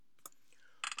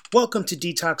Welcome to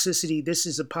Detoxicity. This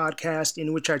is a podcast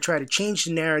in which I try to change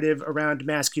the narrative around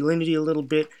masculinity a little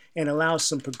bit and allow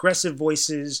some progressive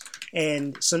voices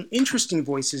and some interesting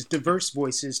voices, diverse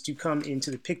voices to come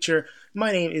into the picture.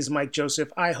 My name is Mike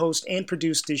Joseph. I host and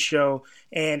produce this show,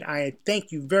 and I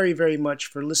thank you very, very much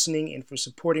for listening and for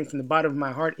supporting from the bottom of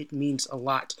my heart. It means a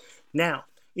lot. Now,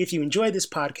 if you enjoy this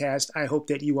podcast, I hope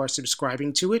that you are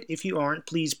subscribing to it. If you aren't,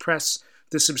 please press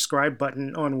the subscribe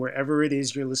button on wherever it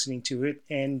is you're listening to it,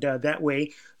 and that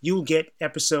way you'll get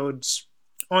episodes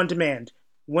on demand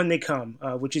when they come,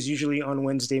 which is usually on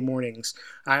Wednesday mornings.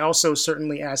 I also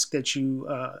certainly ask that you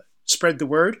spread the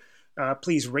word.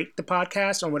 Please rate the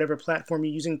podcast on whatever platform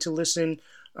you're using to listen.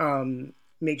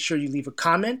 Make sure you leave a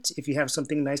comment if you have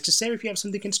something nice to say, or if you have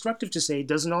something constructive to say. It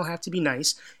doesn't all have to be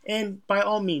nice. And by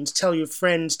all means, tell your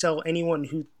friends, tell anyone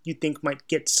who you think might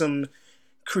get some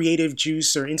creative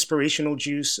juice or inspirational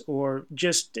juice, or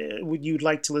just you'd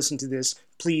like to listen to this.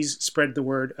 Please spread the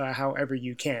word however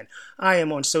you can. I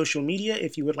am on social media.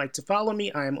 If you would like to follow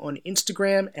me, I am on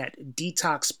Instagram at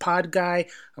DetoxPodGuy.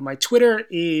 My Twitter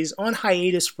is on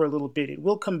hiatus for a little bit. It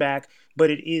will come back, but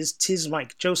it is Tis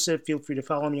Mike Joseph. Feel free to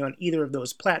follow me on either of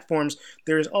those platforms.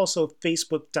 There is also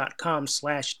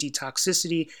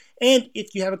Facebook.com/Detoxicity. And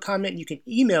if you have a comment, you can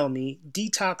email me,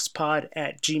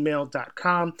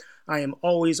 detoxpod@gmail.com. I am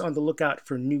always on the lookout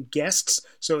for new guests.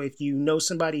 So if you know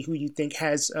somebody who you think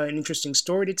has an interesting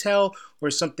story to tell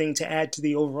or something to add to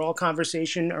the overall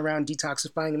conversation around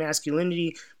detoxifying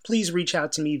masculinity, please reach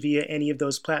out to me via any of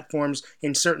those platforms.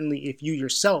 And certainly if you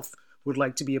yourself would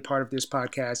like to be a part of this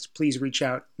podcast, please reach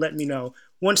out. Let me know.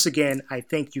 Once again, I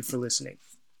thank you for listening.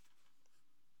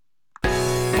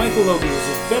 Michael Logan is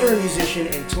a veteran musician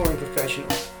and touring professional.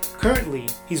 Currently,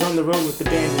 he's on the road with the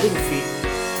band Little Feat.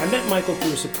 I met Michael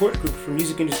through a support group for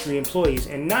music industry employees,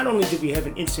 and not only did we have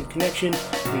an instant connection,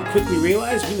 we quickly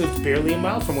realized we lived barely a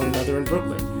mile from one another in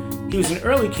Brooklyn. He was an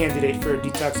early candidate for a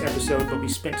Detox episode, but we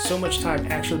spent so much time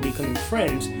actually becoming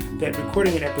friends that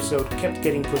recording an episode kept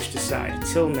getting pushed aside,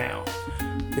 till now.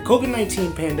 The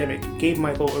COVID-19 pandemic gave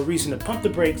Michael a reason to pump the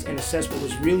brakes and assess what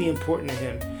was really important to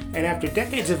him, and after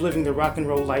decades of living the rock and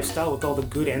roll lifestyle with all the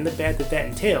good and the bad that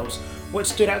entails, what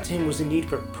stood out to him was the need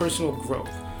for personal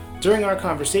growth. During our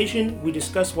conversation, we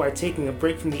discussed why taking a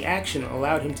break from the action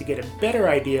allowed him to get a better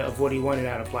idea of what he wanted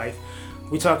out of life.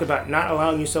 We talk about not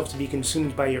allowing yourself to be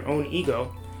consumed by your own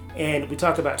ego, and we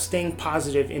talk about staying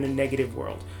positive in a negative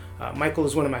world. Michael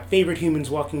is one of my favorite humans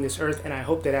walking this earth, and I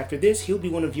hope that after this, he'll be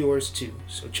one of yours too.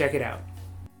 So check it out.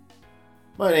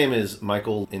 My name is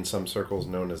Michael, in some circles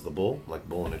known as the Bull, like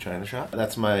Bull in a China shop.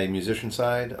 That's my musician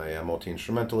side. I am a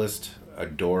multi-instrumentalist,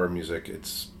 adore music.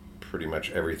 It's pretty much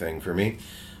everything for me.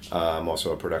 I'm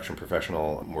also a production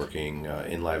professional. I'm working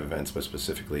in live events, but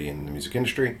specifically in the music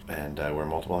industry, and I wear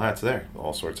multiple hats there.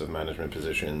 All sorts of management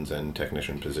positions and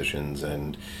technician positions,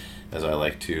 and as I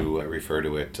like to refer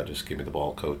to it, just give me the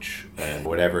ball, coach, and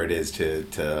whatever it is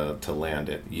to land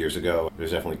it. Years ago, it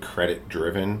was definitely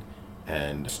credit-driven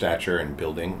and stature and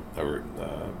building a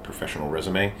professional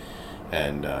resume,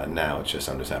 and now I'm just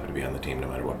happy to be on the team no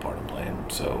matter what part I'm playing.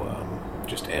 So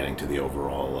just adding to the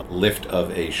overall lift of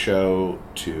a show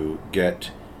to get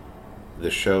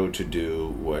the show to do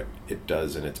what it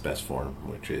does in its best form,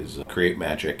 which is create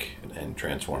magic and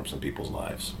transform some people's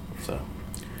lives. So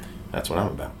that's what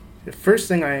I'm about. The first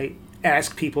thing I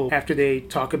ask people after they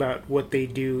talk about what they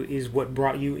do is what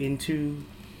brought you into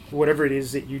whatever it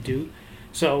is that you do.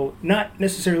 So not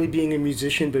necessarily being a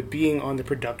musician, but being on the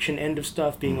production end of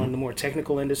stuff, being on the more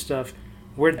technical end of stuff.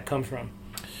 Where did that come from?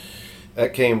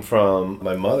 That came from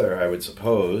my mother, I would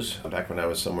suppose. Back when I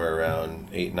was somewhere around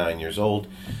 8, 9 years old,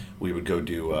 we would go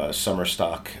do summer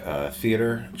stock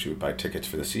theater. She would buy tickets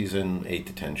for the season, 8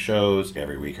 to 10 shows.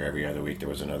 Every week or every other week there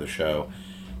was another show.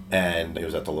 And it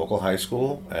was at the local high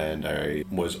school, and I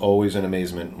was always in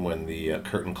amazement when the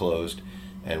curtain closed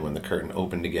and when the curtain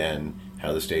opened again,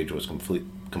 how the stage was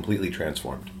completely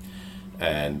transformed.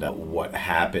 And what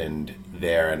happened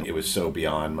there, and it was so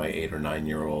beyond my 8 or 9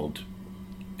 year old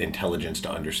intelligence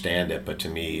to understand it, but to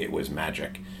me it was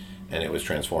magic, and it was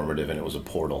transformative, and it was a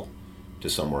portal to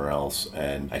somewhere else.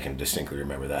 And I can distinctly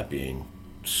remember that being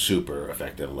super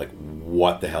effective. Like,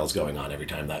 what the hell's going on every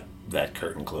time that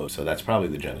curtain closed? So that's probably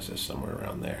the genesis, somewhere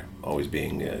around there. Always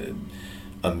being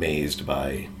amazed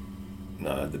by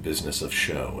the business of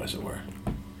show, as it were.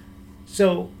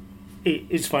 So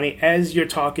it's funny, as you're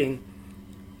talking,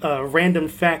 a random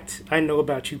fact I know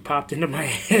about you popped into my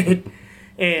head,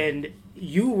 and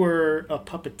you were a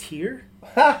puppeteer?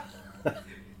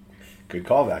 Good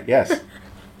callback, yes.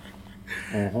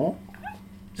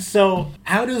 So,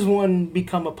 how does one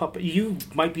become a puppet? You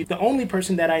might be the only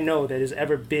person that I know that has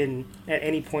ever been, at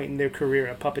any point in their career,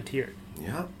 a puppeteer.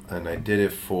 Yeah, and I did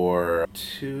it for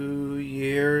 2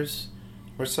 years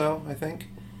or so, I think.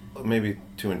 Maybe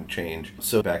 2 and change.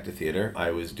 So back to theater.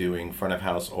 I was doing front of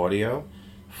house audio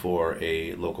for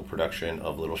a local production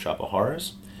of Little Shop of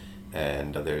Horrors.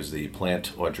 And there's the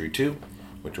Plant Audrey 2,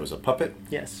 which was a puppet.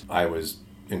 Yes. I was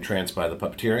entranced by the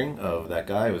puppeteering of that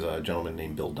guy. It was a gentleman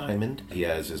named Bill Diamond. He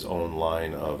has his own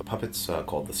line of puppets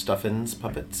called the Stuffins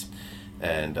Puppets.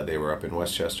 And they were up in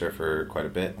Westchester for quite a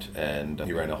bit. And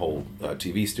he ran a whole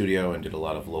TV studio and did a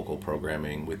lot of local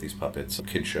programming with these puppets,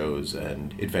 kid shows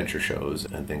and adventure shows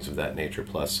and things of that nature,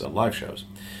 plus live shows.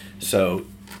 So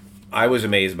I was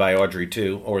amazed by Audrey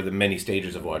 2, or the many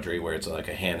stages of Audrey, where it's like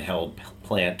a handheld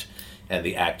plant and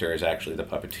the actor is actually the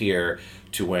puppeteer,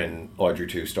 to when Audrey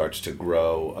 2 starts to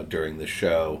grow during the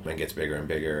show and gets bigger and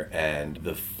bigger, and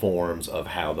the forms of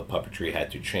how the puppetry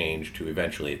had to change to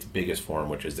eventually its biggest form,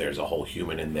 which is there's a whole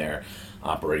human in there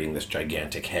operating this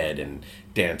gigantic head and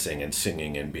dancing and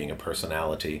singing and being a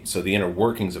personality. So the inner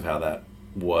workings of how that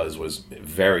was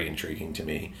very intriguing to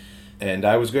me. And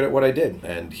I was good at what I did,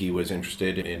 and he was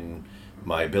interested in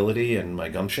my ability and my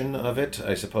gumption of it,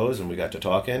 I suppose, and we got to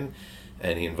talking.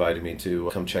 And he invited me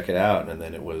to come check it out, and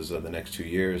then it was the next 2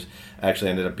 years. I actually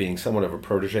ended up being somewhat of a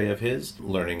protege of his,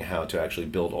 learning how to actually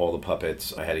build all the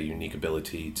puppets. I had a unique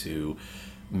ability to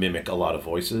mimic a lot of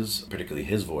voices, particularly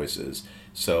his voices.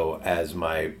 So as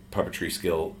my puppetry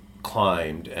skill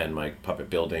climbed and my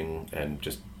puppet building and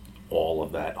just all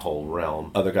of that whole realm,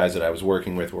 other guys that I was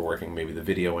working with were working maybe the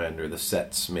video end or the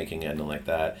sets making end and like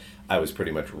that. I was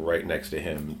pretty much right next to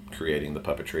him creating the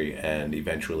puppetry, and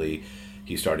eventually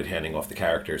he started handing off the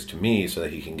characters to me so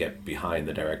that he can get behind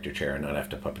the director chair and not have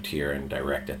to puppeteer and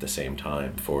direct at the same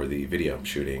time for the video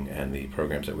shooting and the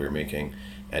programs that we were making.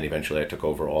 And eventually I took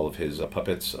over all of his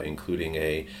puppets, including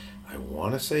I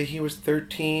want to say he was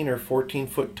 13 or 14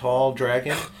 foot tall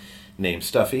dragon named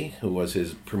Stuffy, who was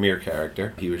his premier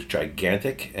character. He was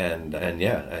gigantic, and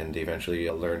eventually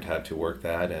I learned how to work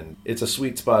that, and it's a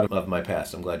sweet spot of my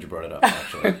past. I'm glad you brought it up,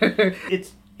 actually.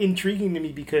 It's intriguing to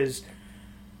me because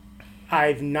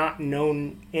I've not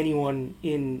known anyone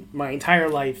in my entire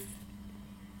life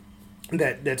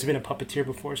that's been a puppeteer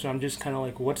before, so I'm just kind of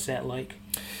like, what's that like?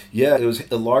 Yeah, it was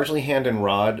largely hand and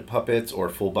rod puppets or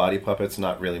full body puppets,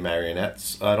 not really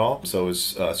marionettes at all. So it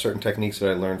was certain techniques that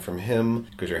I learned from him,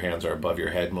 because your hands are above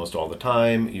your head most all the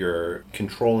time. You're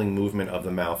controlling movement of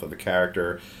the mouth of the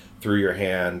character through your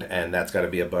hand, and that's got to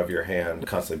be above your hand,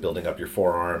 constantly building up your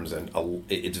forearms, and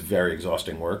it's very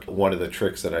exhausting work. One of the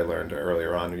tricks that I learned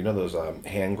earlier on, you know those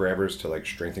hand grabbers to like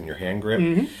strengthen your hand grip?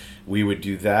 Mm-hmm. We would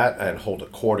do that and hold a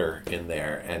quarter in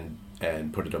there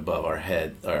and put it above our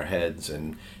heads,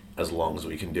 and as long as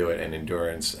we can do it, and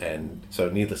endurance. And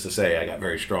so needless to say, I got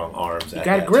very strong arms at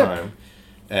that time.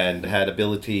 And had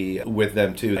ability with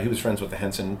them too. He was friends with the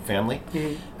Henson family,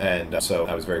 and so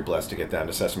I was very blessed to get down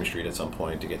to Sesame Street at some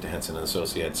point to get to Henson and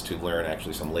Associates to learn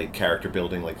actually some late character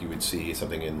building, like you would see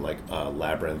something in like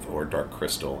Labyrinth or Dark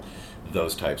Crystal,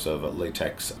 those types of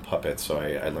latex puppets. So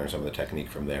I learned some of the technique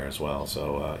from there as well.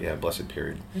 So blessed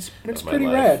period. It's pretty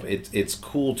rad. It's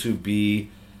cool to be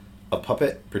a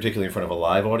puppet, particularly in front of a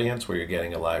live audience where you're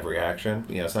getting a live reaction.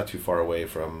 You know, it's not too far away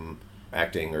from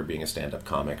acting or being a stand-up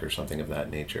comic or something of that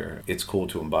nature. It's cool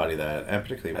to embody that, and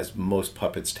particularly as most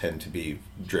puppets tend to be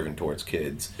driven towards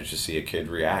kids. To see a kid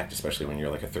react, especially when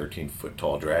you're like a 13-foot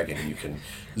tall dragon, you can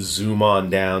zoom on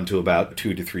down to about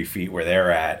 2 to 3 feet where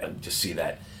they're at and just see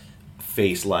that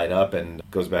face light up, and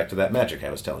goes back to that magic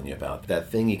I was telling you about. That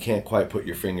thing you can't quite put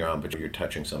your finger on, but you're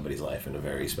touching somebody's life in a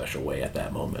very special way at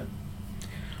that moment.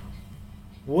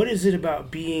 What is it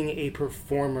about being a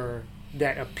performer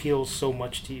that appeals so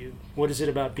much to you? What is it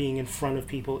about being in front of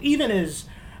people? Even as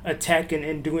a tech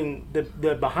and doing the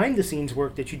behind-the-scenes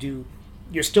work that you do,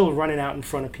 you're still running out in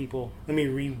front of people. Let me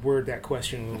reword that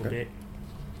question a little bit.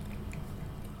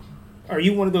 Are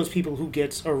you one of those people who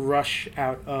gets a rush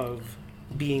out of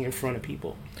being in front of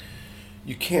people?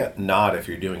 You can't not if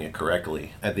you're doing it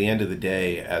correctly. At the end of the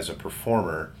day, as a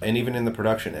performer, and even in the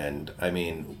production end, I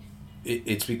mean,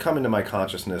 it's become into my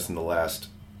consciousness in the last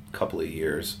couple of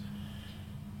years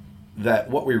that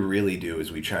what we really do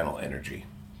is we channel energy.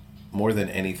 More than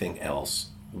anything else,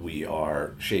 we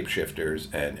are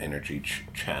shapeshifters and energy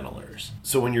channelers.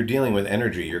 So when you're dealing with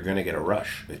energy, you're going to get a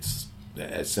rush. It's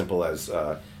as simple as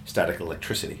static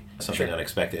electricity, something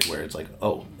unexpected where it's like,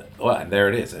 oh, and there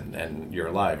it is, and you're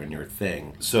alive and you're a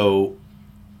thing. So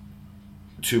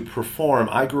to perform,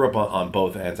 I grew up on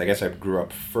both ends. I guess I grew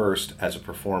up first as a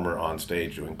performer on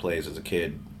stage doing plays as a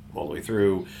kid all the way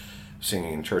through.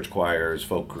 singing in church choirs,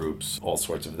 folk groups, all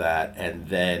sorts of that. And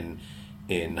then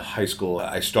in high school,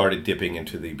 I started dipping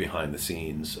into the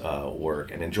behind-the-scenes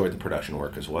work and enjoyed the production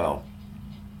work as well.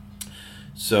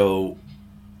 So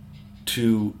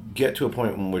to get to a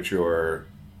point in which you're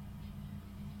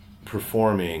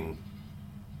performing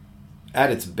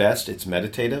at its best, it's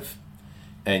meditative,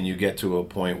 and you get to a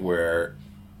point where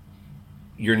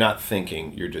you're not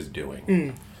thinking, you're just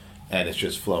doing. And it's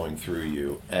just flowing through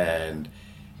you. And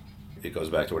it goes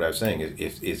back to what I was saying,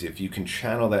 if you can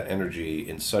channel that energy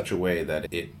in such a way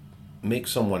that it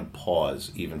makes someone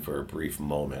pause even for a brief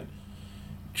moment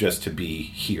just to be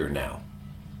here now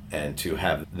and to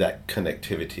have that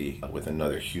connectivity with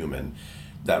another human,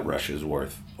 that rush is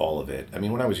worth all of it. I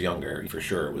mean, when I was younger, for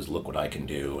sure, it was look what I can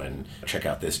do and check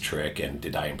out this trick and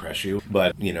did I impress you?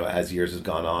 But, as years has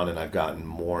gone on and I've gotten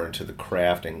more into the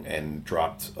craft and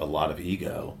dropped a lot of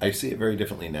ego, I see it very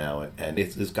differently now. And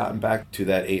it's gotten back to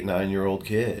that 8-9-year-old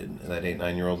kid, that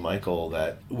 8-9-year-old Michael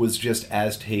that was just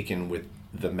as taken with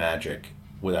the magic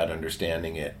without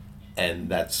understanding it. And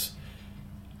that's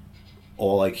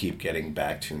all I keep getting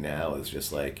back to now is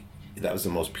just like, that was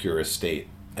the most purest state.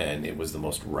 And it was the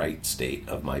most right state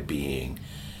of my being.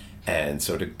 And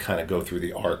so to kind of go through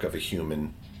the arc of a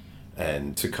human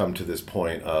and to come to this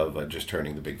point of just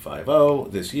turning the big 5-0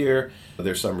 this year,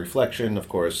 there's some reflection. Of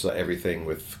course, everything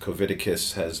with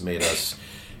Covidicus has made us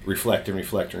reflect and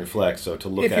reflect and reflect. So to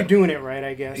look if you're doing it right,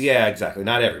 I guess. Yeah, exactly.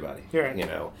 Not everybody.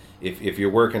 Right. If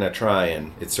you're working at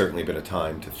trying, it's certainly been a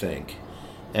time to think.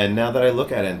 And now that I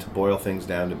look at it and to boil things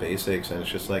down to basics, and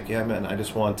it's just like, yeah, man, I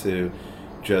just want to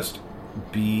just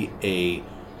be a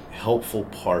helpful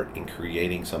part in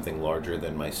creating something larger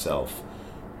than myself,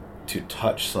 to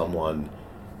touch someone,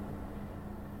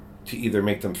 to either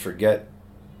make them forget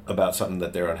about something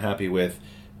that they're unhappy with,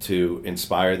 to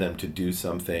inspire them to do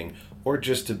something, or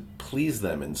just to please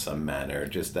them in some manner.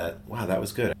 Just that, wow, that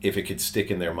was good. If it could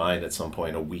stick in their mind at some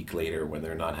point a week later when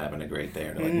they're not having a great day,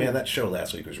 and they're like, man, that show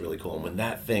last week was really cool, and when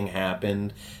that thing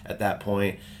happened at that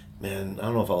point, man, I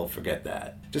don't know if I'll forget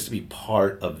that. Just to be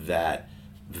part of that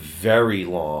very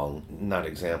long, not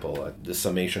example, the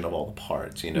summation of all the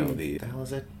parts, the hell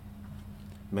is it?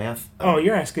 Math? Oh,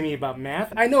 you're asking me about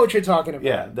math? I know what you're talking about.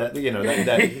 Yeah,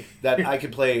 that I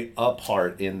could play a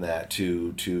part in that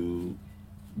to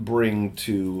bring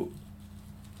to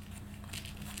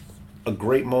a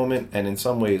great moment. And in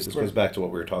some ways, this goes back to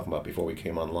what we were talking about before we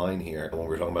came online here, when we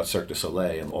were talking about Cirque du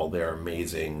Soleil and all their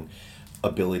amazing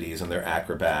abilities and their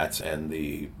acrobats and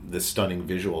the stunning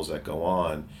visuals that go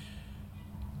on.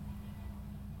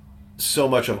 So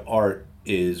much of art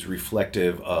is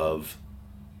reflective of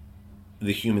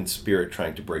the human spirit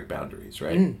trying to break boundaries,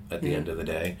 right? At the end of the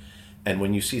day. And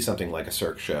when you see something like a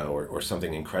Cirque show or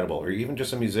something incredible, or even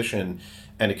just a musician,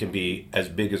 and it can be as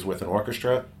big as with an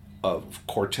orchestra, a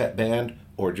quartet band,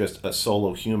 or just a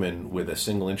solo human with a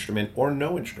single instrument or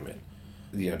no instrument,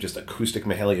 just acoustic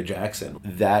Mahalia Jackson,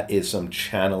 that is some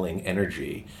channeling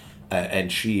energy.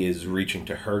 And she is reaching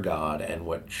to her God and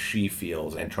what she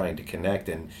feels and trying to connect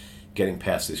and getting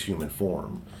past this human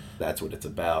form. That's what it's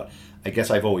about. I guess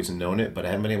I've always known it, but I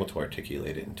haven't been able to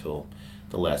articulate it until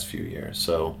the last few years.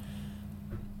 So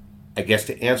I guess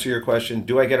to answer your question,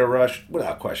 do I get a rush?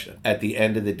 Without question. At the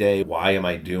end of the day, why am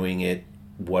I doing it?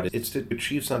 It's to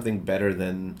achieve something better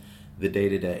than the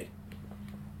day-to-day.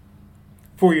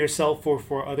 For yourself or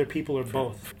for other people or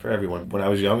both? For everyone. When I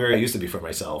was younger, it used to be for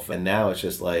myself. And now it's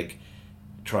just like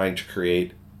trying to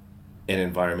create an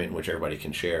environment in which everybody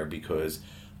can share because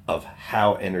of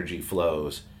how energy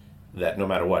flows, that no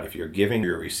matter what, if you're giving,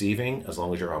 you're receiving, as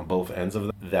long as you're on both ends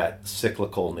of that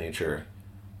cyclical nature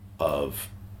of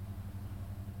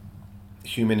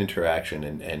human interaction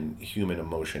and human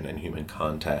emotion and human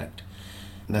contact.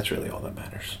 And that's really all that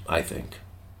matters, I think.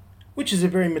 Which is a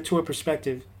very mature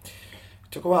perspective.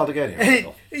 It took a while to get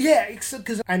here. Yeah,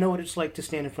 because I know what it's like to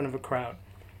stand in front of a crowd.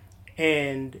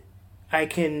 And I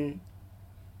can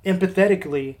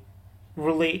empathetically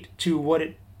relate to what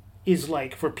it is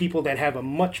like for people that have a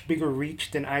much bigger reach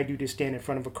than I do to stand in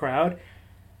front of a crowd.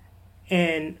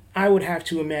 And I would have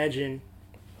to imagine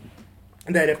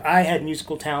that if I had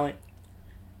musical talent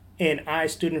and I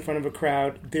stood in front of a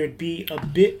crowd, there'd be a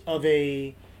bit of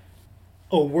a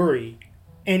worry.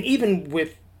 And even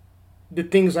with the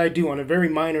things I do on a very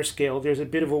minor scale, there's a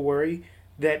bit of a worry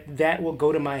that will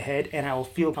go to my head and I will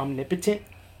feel omnipotent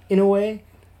in a way.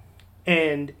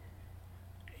 And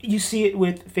you see it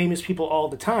with famous people all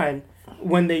the time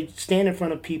when they stand in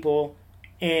front of people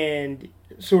and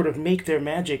sort of make their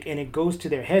magic and it goes to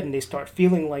their head and they start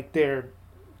feeling like they're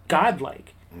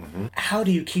godlike. How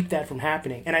do you keep that from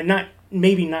happening? And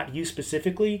maybe not you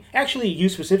specifically, actually you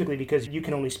specifically, because you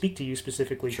can only speak to you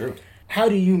specifically. Sure. How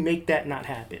do you make that not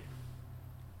happen?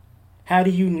 How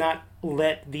do you not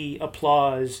let the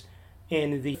applause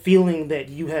and the feeling that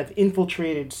you have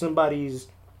infiltrated somebody's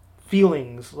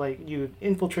feelings, like you've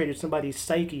infiltrated somebody's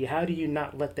psyche, how do you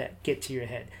not let that get to your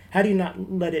head? How do you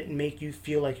not let it make you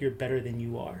feel like you're better than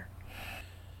you are?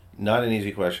 Not an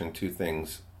easy question. Two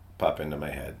things pop into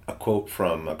my head. A quote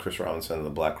from Chris Robinson of the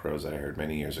Black Crowes that I heard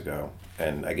many years ago.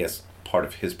 And I guess part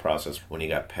of his process when he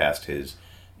got past his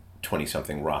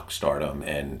 20-something rock stardom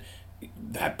and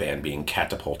that band being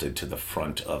catapulted to the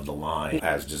front of the line,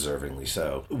 as deservingly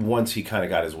so. Once he kind of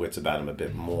got his wits about him a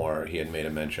bit more, he had made a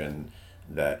mention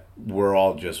that we're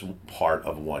all just part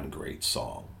of one great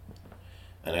song.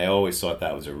 And I always thought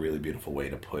that was a really beautiful way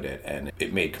to put it. And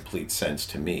it made complete sense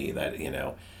to me that,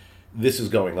 this is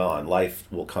going on. Life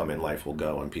will come and life will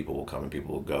go, and people will come and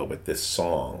people will go. But this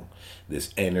song,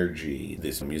 this energy,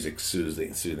 this music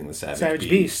soothing the savage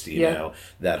beast,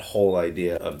 that whole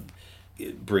idea of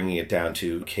bringing it down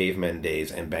to cavemen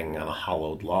days and banging on a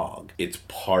hollowed log. It's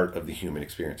part of the human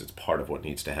experience. It's part of what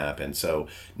needs to happen. So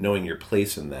knowing your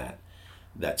place in that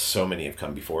so many have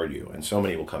come before you and so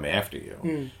many will come after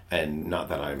you. And not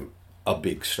that I'm a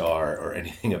big star or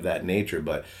anything of that nature,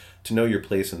 but to know your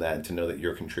place in that and to know that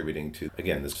you're contributing to,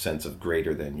 again, this sense of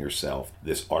greater than yourself,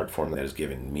 this art form that has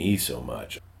given me so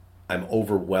much. I'm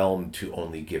overwhelmed to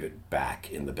only give it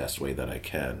back in the best way that I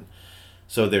can.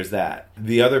 So there's that.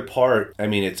 The other part,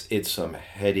 it's some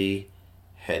heady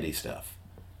stuff.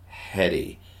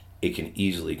 Heady. It can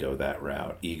easily go that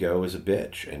route. Ego is a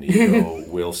bitch, and ego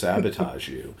will sabotage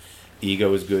you.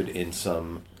 Ego is good in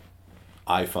some,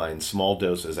 I find, small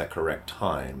doses at correct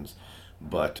times,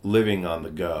 but living on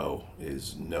the go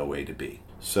is no way to be.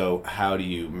 So how do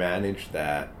you manage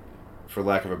that? For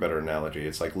lack of a better analogy,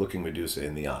 it's like looking Medusa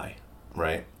in the eye,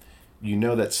 right? You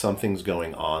know that something's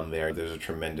going on there. There's a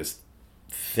tremendous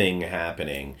thing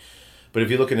happening. But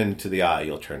if you look it into the eye,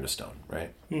 you'll turn to stone,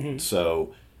 right? Mm-hmm.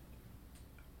 So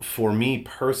for me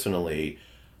personally,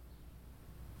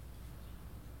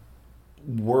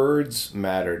 words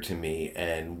matter to me,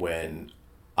 and when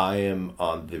I am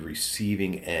on the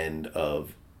receiving end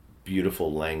of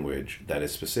beautiful language that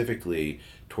is specifically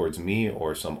towards me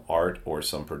or some art or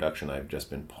some production I've just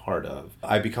been part of,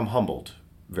 I become humbled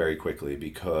very quickly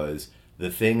because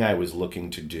the thing I was looking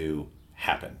to do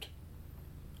happened.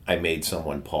 I made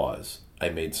someone pause. I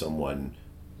made someone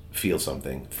feel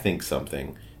something, think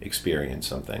something, experience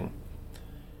something.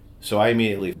 So I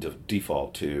immediately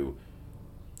default to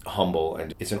humble,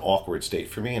 and it's an awkward state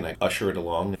for me, and I usher it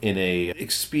along in a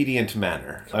expedient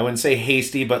manner. I wouldn't say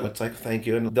hasty, but it's like, thank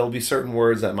you. And there'll be certain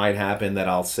words that might happen that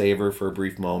I'll savor for a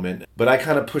brief moment. But I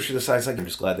kind of push it aside. It's like, I'm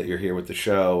just glad that you're here with the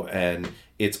show, and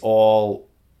it's all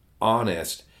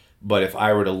honest. But if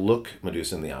I were to look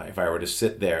Medusa in the eye, if I were to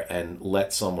sit there and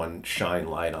let someone shine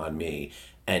light on me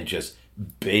and just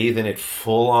bathe in it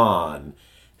full on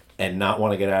and not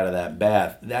want to get out of that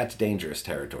bath, that's dangerous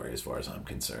territory as far as I'm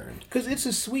concerned. Because it's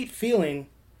a sweet feeling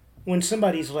when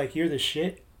somebody's like, you're the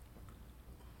shit.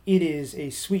 It is a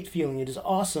sweet feeling. It is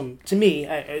awesome. To me,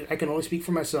 I can only speak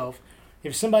for myself.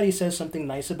 If somebody says something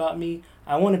nice about me,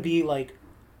 I want to be like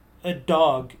a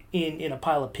dog in a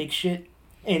pile of pig shit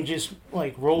and just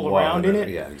like roll around in it.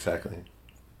 Yeah, exactly.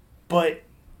 But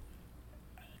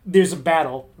there's a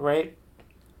battle, right?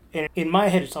 And in my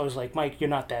head, it's always like, Mike, you're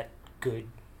not that good.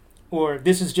 Or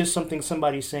this is just something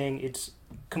somebody's saying. It's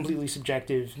completely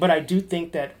subjective. But I do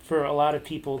think that for a lot of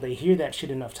people, they hear that shit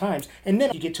enough times. And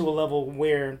then you get to a level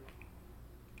where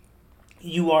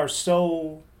you are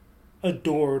so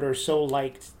adored or so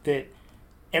liked that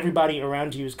everybody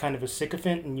around you is kind of a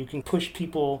sycophant, and you can push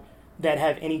people that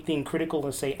have anything critical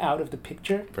to say out of the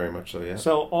picture. Very much so, yeah.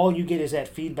 So all you get is that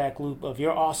feedback loop of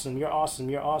you're awesome, you're awesome,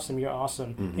 you're awesome, you're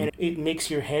awesome. Mm-hmm. And it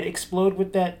makes your head explode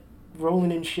with that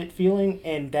rolling in shit feeling,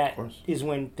 and that is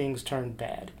when things turn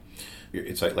bad.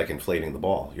 It's like inflating the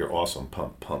ball. You're awesome,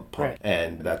 pump, pump, pump. Right.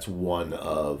 And that's one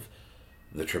of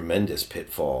the tremendous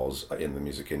pitfalls in the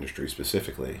music industry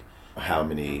specifically. How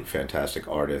many fantastic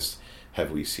artists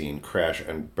have we seen crash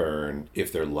and burn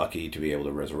if they're lucky to be able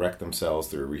to resurrect themselves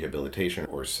through rehabilitation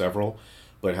or several?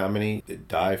 But how many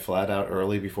die flat out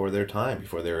early before their time,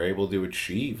 before they're able to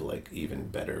achieve like even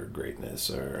better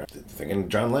greatness? Or thinking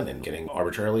John Lennon getting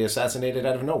arbitrarily assassinated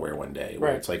out of nowhere one day,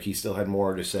 where it's like he still had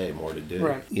more to say, more to do.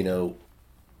 Right. You know,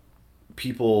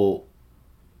 people,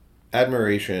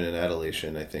 admiration and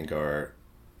adulation, I think, are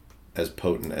as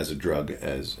potent as a drug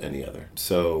as any other.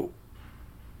 So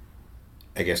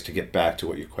I guess to get back to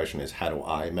what your question is, how do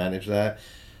I manage that?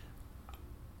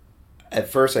 At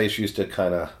first, I used to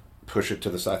kind of push it to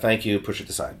the side. Thank you, push it to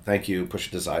the side. Thank you, push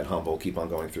it to the side. Humble, keep on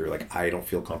going through. Like, I don't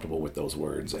feel comfortable with those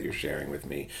words that you're sharing with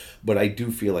me. But I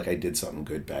do feel like I did something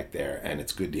good back there, and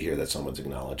it's good to hear that someone's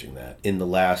acknowledging that. In the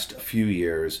last few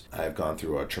years, I've gone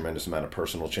through a tremendous amount of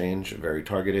personal change, very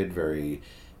targeted, very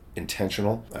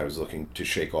intentional. I was looking to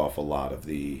shake off a lot of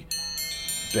the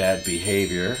bad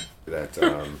behavior that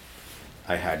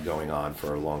I had going on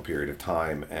for a long period of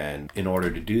time. And in order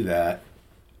to do that,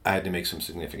 I had to make some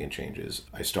significant changes.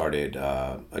 I started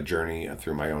a journey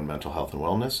through my own mental health and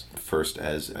wellness, first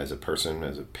as a person,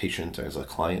 as a patient, as a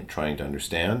client, trying to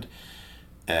understand.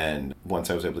 And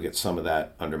once I was able to get some of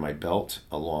that under my belt,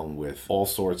 along with all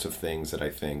sorts of things that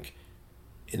I think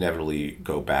inevitably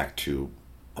go back to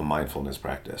a mindfulness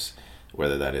practice,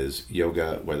 whether that is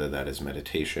yoga, whether that is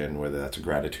meditation, whether that's a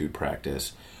gratitude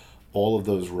practice, all of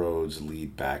those roads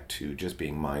lead back to just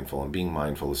being mindful. And being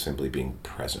mindful is simply being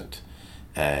present.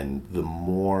 And the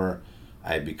more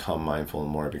I become mindful and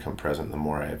the more I become present, the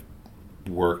more I've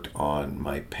worked on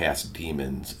my past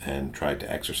demons and tried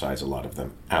to exercise a lot of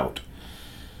them out.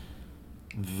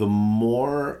 The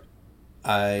more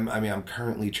I'm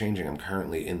currently changing. I'm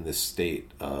currently in this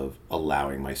state of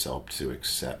allowing myself to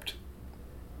accept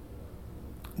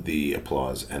the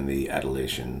applause and the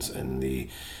adulations and the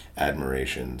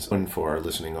admirations. And for our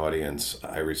listening audience,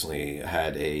 I recently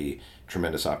had a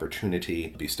tremendous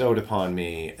opportunity bestowed upon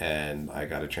me, and I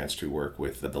got a chance to work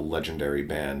with the legendary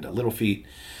band Little Feat,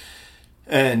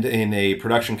 and in a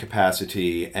production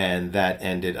capacity, and that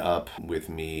ended up with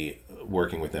me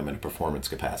working with them in a performance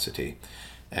capacity.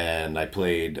 And I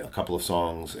played a couple of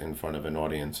songs in front of an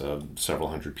audience of several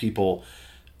hundred people,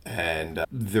 and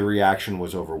the reaction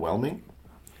was overwhelming.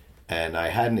 And I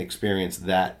hadn't experienced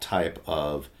that type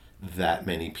of that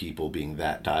many people being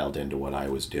that dialed into what I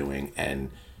was doing.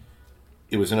 And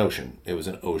it was an ocean. It was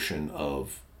an ocean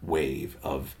of wave,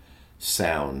 of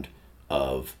sound,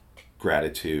 of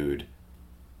gratitude,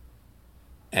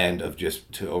 and of,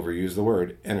 just to overuse the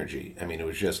word, energy. I mean, it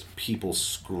was just people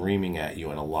screaming at you,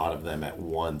 and a lot of them at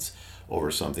once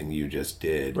over something you just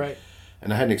did. Right.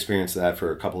 And I hadn't experienced that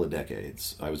for a couple of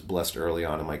decades. I was blessed early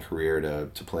on in my career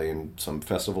to play in some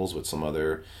festivals with some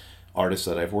other artists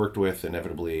that I've worked with.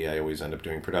 Inevitably, I always end up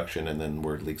doing production, and then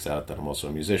word leaks out that I'm also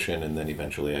a musician, and then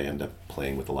eventually I end up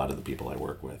playing with a lot of the people I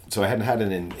work with. So I hadn't had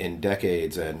it in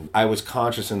decades, and I was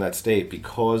conscious in that state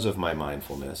because of my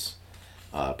mindfulness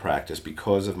practice,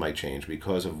 because of my change,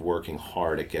 because of working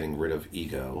hard at getting rid of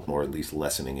ego, or at least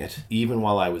lessening it. Even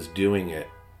while I was doing it,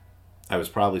 I was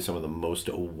probably some of the most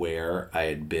aware I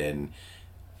had been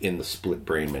in the split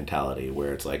brain mentality,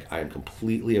 where it's like I'm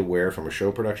completely aware from a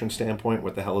show production standpoint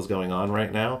what the hell is going on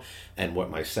right now, and what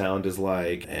my sound is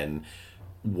like, and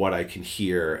what I can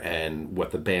hear, and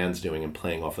what the band's doing, and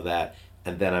playing off of that.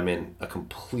 And then I'm in a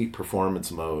complete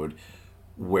performance mode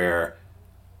where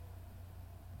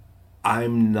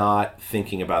I'm not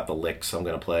thinking about the licks I'm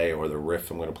going to play, or the riff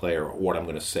I'm going to play, or what I'm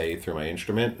going to say through my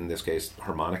instrument, in this case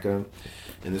harmonica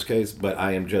in this case, but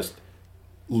I am just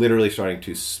literally starting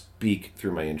to speak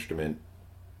through my instrument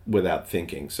without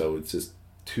thinking. So it's this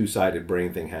two-sided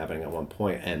brain thing happening at one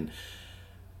point, and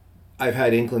I've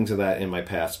had inklings of that in my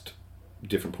past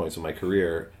different points of my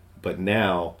career, but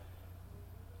now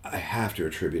I have to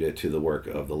attribute it to the work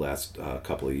of the last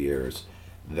couple of years,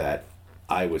 that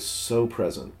I was so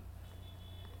present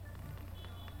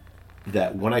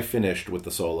that when I finished with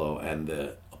the solo and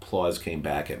the applause came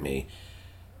back at me,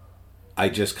 I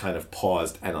just kind of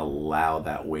paused and allowed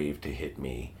that wave to hit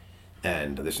me.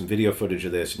 And there's some video footage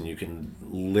of this, and you can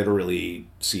literally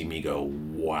see me go,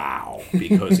 wow,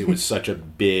 because it was such a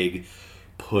big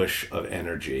push of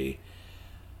energy.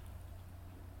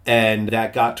 And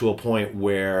that got to a point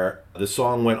where the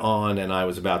song went on, and I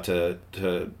was about to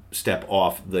step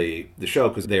off the show,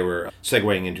 because they were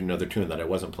segueing into another tune that I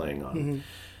wasn't playing on. Mm-hmm.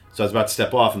 So I was about to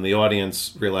step off, and the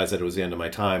audience realized that it was the end of my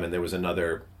time, and there was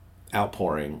another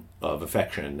outpouring of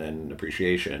affection and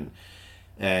appreciation.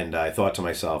 And I thought to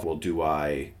myself, well, do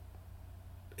I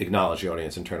acknowledge the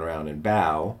audience and turn around and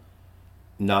bow?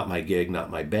 Not my gig, not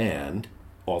my band.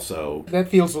 Also, that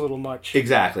feels a little much.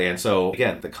 Exactly. And so,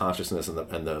 again, the consciousness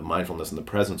and the mindfulness and the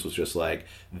presence was just like,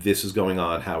 this is going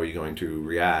on. How are you going to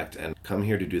react? And come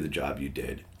here to do the job you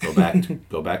did. Go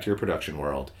back to your production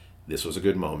world. This was a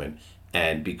good moment.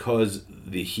 And because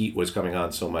the heat was coming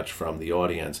on so much from the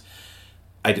audience,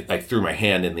 I threw my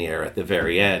hand in the air at the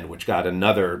very end, which got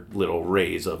another little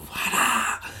raise of,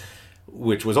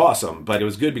 which was awesome. But it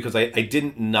was good because I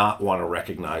didn't not want to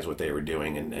recognize what they were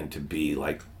doing and to be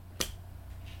like...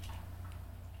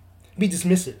 Be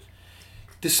dismissive.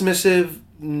 Dismissive,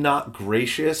 not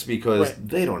gracious, because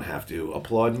they don't have to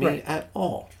applaud me at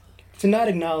all. To not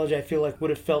acknowledge, I feel like would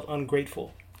have felt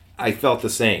ungrateful. I felt the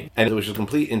same. And it was just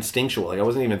complete instinctual. Like, I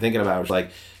wasn't even thinking about it. I was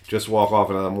like, just walk off,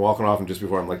 and I'm walking off, and just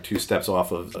before I'm like 2 steps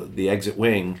off of the exit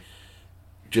wing,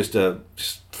 just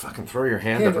fucking throw your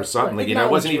hand up or something. Like, I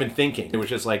wasn't even thinking. It was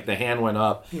just like the hand went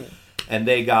up, and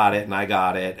they got it, and I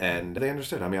got it, and they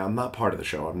understood. I mean, I'm not part of the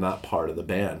show. I'm not part of the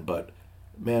band, but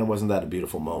man, wasn't that a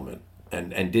beautiful moment?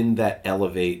 And didn't that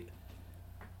elevate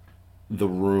the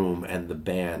room and the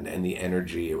band and the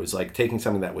energy? It was like taking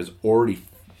something that was already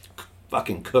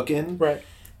fucking cooking, right,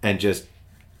 and just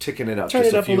ticking it up, turn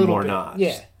just it up a few a little more bit.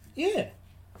 notches. Yeah,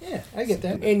 I get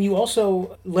that. And you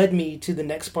also led me to the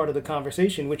next part of the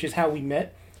conversation, which is how we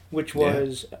met, which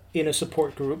was in a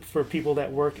support group for people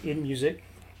that work in music.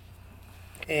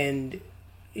 And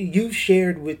you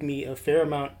shared with me a fair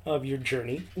amount of your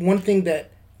journey. One thing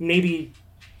that maybe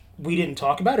we didn't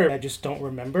talk about, or I just don't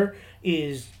remember,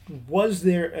 is was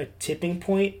there a tipping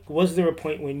point? Was there a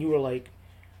point when you were like,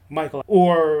 Michael,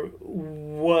 or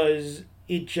was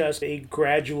it just a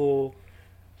gradual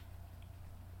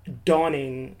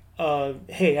dawning of,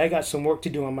 hey, I got some work to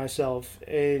do on myself,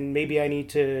 and maybe I need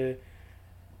to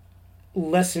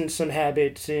lessen some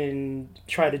habits and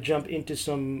try to jump into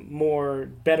some more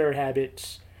better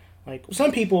habits? Like,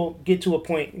 some people get to a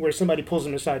point where somebody pulls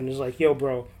them aside and is like, yo,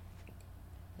 bro,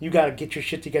 you got to get your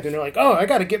shit together. And they're like, oh, I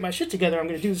got to get my shit together. I'm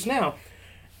going to do this now.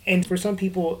 And for some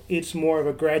people, it's more of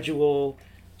a gradual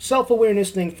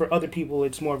self-awareness thing. For other people,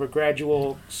 it's more of a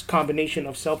gradual combination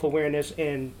of self-awareness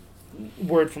and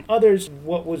word from others.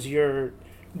 What was your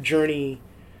journey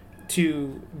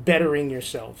to bettering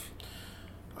yourself?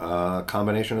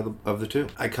 Combination of the two.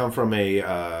 I come from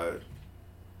a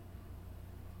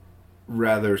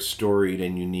rather storied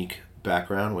and unique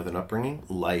background with an upbringing.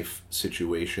 Life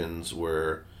situations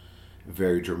were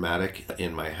very dramatic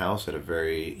in my house at a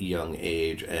very young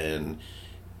age, and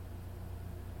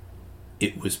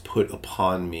it was put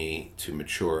upon me to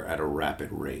mature at a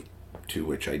rapid rate, to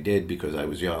which I did because I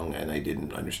was young and I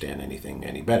didn't understand anything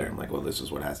any better. I'm like, well, this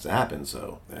is what has to happen.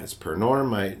 So as per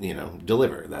norm, I,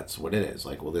 deliver. That's what it is.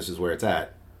 Like, well, this is where it's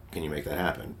at. Can you make that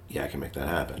happen? Yeah, I can make that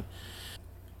happen.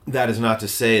 That is not to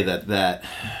say that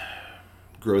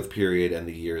growth period and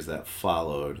the years that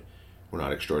followed were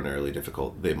not extraordinarily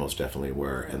difficult. They most definitely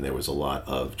were, and there was a lot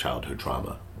of childhood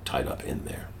trauma tied up in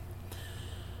there.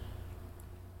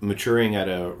 Maturing at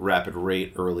a rapid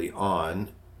rate early on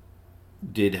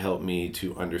did help me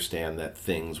to understand that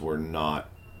things were not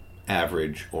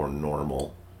average or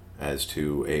normal as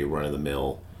to a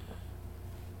run-of-the-mill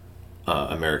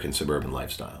American suburban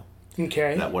lifestyle.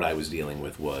 Okay. That what I was dealing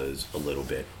with was a little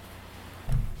bit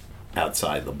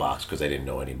outside the box because I didn't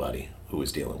know anybody who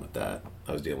was dealing with that.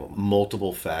 I was dealing with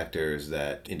multiple factors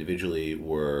that individually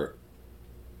were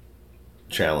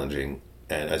challenging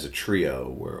and as a trio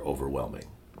were overwhelming.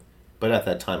 But at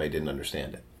that time I didn't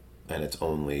understand it. And it's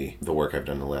only the work I've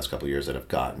done in the last couple of years that have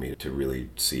gotten me to really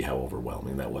see how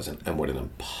overwhelming that was and what an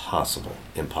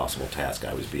impossible task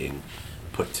I was being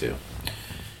put to.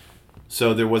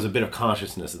 So there was a bit of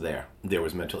consciousness there. There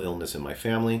was mental illness in my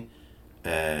family,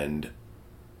 and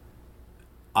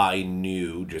I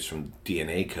knew just from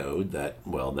DNA code that,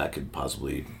 well, that could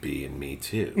possibly be in me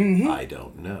too. Mm-hmm. I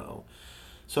don't know.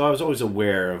 So I was always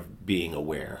aware of being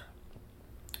aware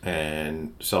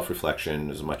and self-reflection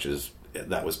as much as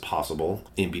that was possible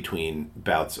in between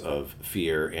bouts of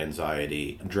fear,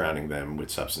 anxiety, drowning them with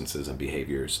substances and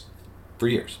behaviors for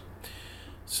years.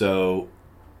 So,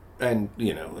 and,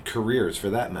 careers for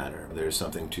that matter. There's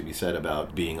something to be said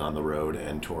about being on the road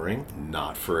and touring.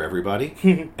 Not for everybody.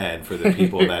 And for the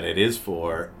people that it is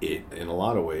for, it, in a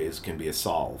lot of ways, can be a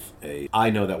solve. I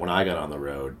know that when I got on the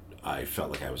road, I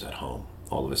felt like I was at home.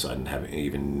 All of a sudden,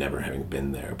 never having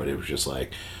been there. But it was just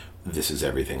like, this is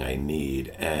everything I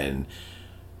need. And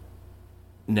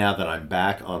now that I'm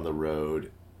back on the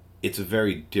road, it's a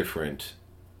very different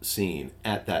scene.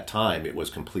 At that time, it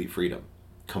was complete freedom.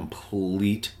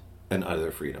 Complete and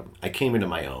utter freedom. I came into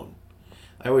my own.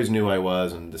 I always knew I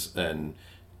was, and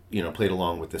played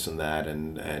along with this and that,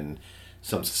 and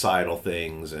some societal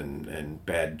things and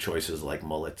bad choices like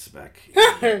mullets back in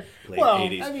the late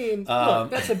 80s. I mean,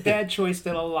 look, that's a bad choice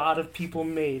that a lot of people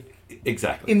made.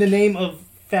 Exactly. In the name of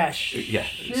fashion. Yeah.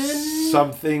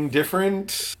 Something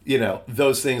different.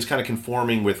 Those things kind of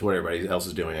conforming with what everybody else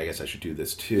is doing. I guess I should do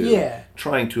this too. Yeah.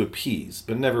 Trying to appease,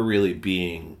 but never really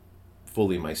being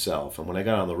fully myself. And when I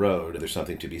got on the road, there's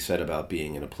something to be said about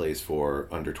being in a place for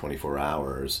under 24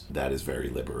 hours that is very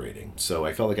liberating. So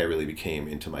I felt like I really became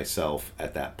into myself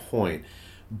at that point.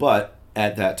 But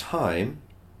at that time,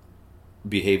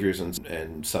 behaviors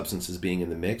and substances being in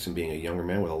the mix and being a younger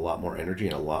man with a lot more energy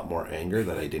and a lot more anger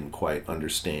that I didn't quite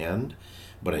understand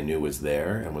but I knew was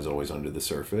there and was always under the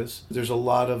surface. There's a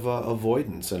lot of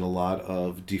avoidance and a lot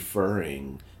of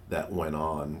deferring that went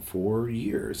on for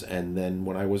years. And then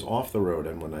when I was off the road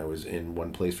and when I was in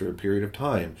one place for a period of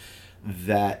time,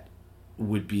 that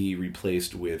would be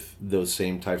replaced with those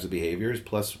same types of behaviors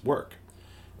plus work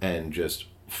and just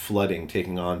flooding,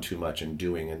 taking on too much and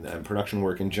doing, and production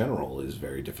work in general is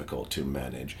very difficult to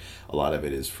manage. A lot of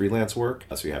it is freelance work,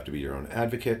 so you have to be your own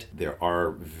advocate. There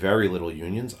are very little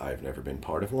unions. I've never been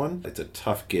part of one. It's a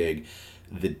tough gig.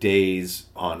 The days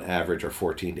on average are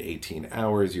 14 to 18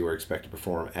 hours. You are expected to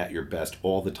perform at your best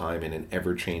all the time in an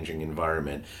ever-changing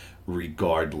environment,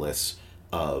 regardless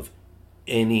of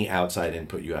any outside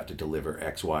input. You have to deliver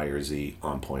X, Y, or Z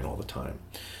on point all the time.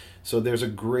 So there's a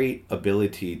great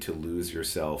ability to lose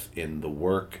yourself in the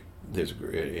work, there's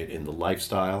in the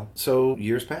lifestyle. So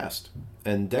years passed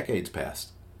and decades passed.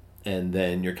 And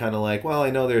then you're kind of like, well, I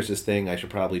know there's this thing I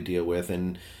should probably deal with.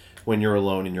 And when you're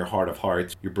alone in your heart of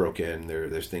hearts, you're broken.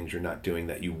 There's things you're not doing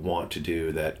that you want to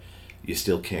do that you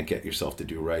still can't get yourself to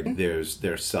do right.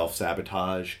 There's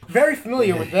self-sabotage. Very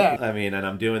familiar with that. I mean, and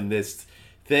I'm doing this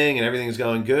thing and everything's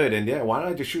going good, and yeah, why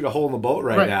don't I just shoot a hole in the boat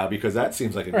right now, because that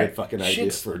seems like a good fucking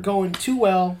idea. Shit's going too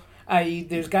well, i.e.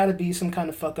 there's got to be some kind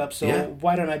of fuck up, so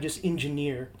why don't I just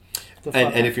engineer the fuck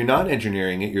up? And if you're not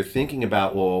engineering it, you're thinking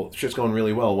about, well, shit's going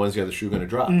really well, when's the other shoe going to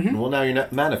drop? Well, now you're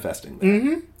not manifesting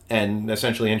that and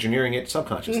essentially engineering it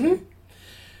subconsciously.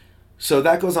 So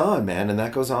that goes on, man, and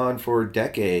that goes on for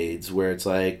decades, where it's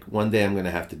like, one day I'm going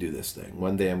to have to do this thing.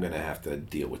 One day I'm going to have to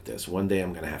deal with this. One day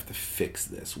I'm going to have to fix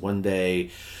this. One day,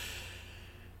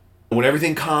 when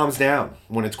everything calms down,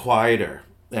 when it's quieter,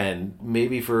 and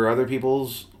maybe for other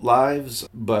people's lives,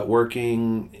 but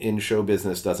working in show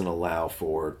business doesn't allow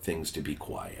for things to be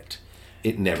quiet.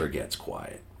 It never gets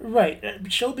quiet. Right.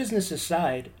 Show business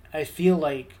aside, I feel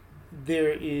like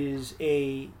there is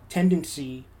a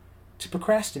tendency to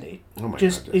procrastinate,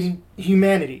 just in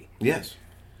humanity. Yes.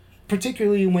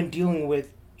 Particularly when dealing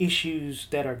with issues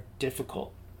that are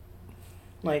difficult.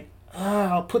 Like,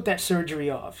 I'll put that surgery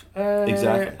off.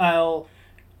 Exactly. I'll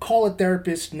call a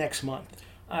therapist next month.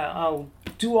 I'll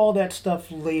do all that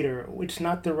stuff later. It's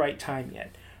not the right time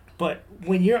yet. But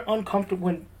when you're uncomfortable,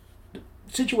 when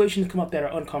situations come up that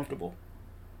are uncomfortable,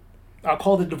 I'll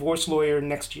call the divorce lawyer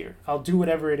next year. I'll do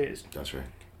whatever it is. That's right.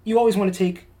 You always want to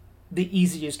take the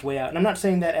easiest way out. And I'm not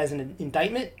saying that as an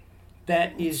indictment.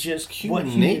 That is just what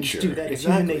humans do. That is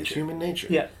human nature. It's human nature.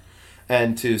 Yeah.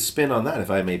 And to spin on that,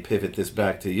 if I may pivot this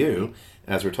back to you,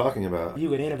 as we're talking about...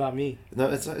 You, it ain't about me. No,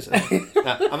 it's I'm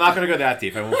not going to go that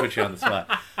deep. I won't put you on the spot.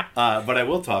 But I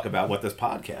will talk about what this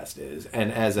podcast is.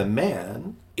 And as a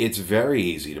man, it's very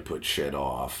easy to put shit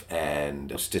off.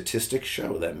 And statistics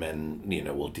show that men,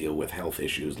 will deal with health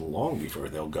issues long before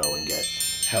they'll go and get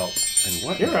help. And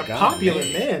what? You're a popular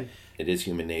man. It is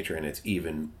human nature, and it's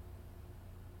even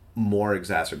more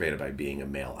exacerbated by being a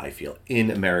male, I feel, in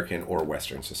American or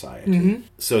Western society.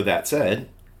 So that said,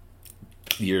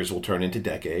 years will turn into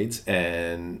decades,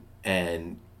 and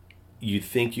you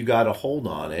think you got a hold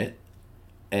on it.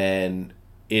 And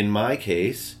in my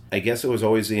case, I guess it was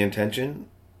always the intention.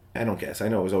 I know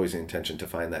it was always the intention to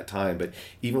find that time. But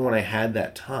even when I had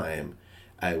that time,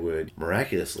 I would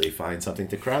miraculously find something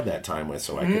to crowd that time with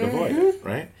so I could avoid it,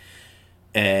 right?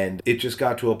 And it just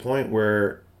got to a point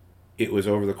where it was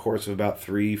over the course of about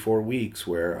 3-4 weeks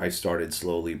where I started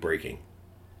slowly breaking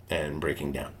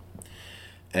down.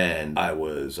 And I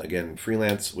was, again,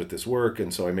 freelance with this work,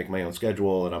 and so I make my own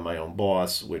schedule, and I'm my own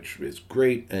boss, which is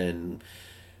great, and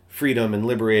freedom and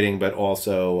liberating, but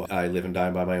also I live and die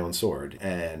by my own sword.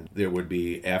 And there would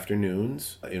be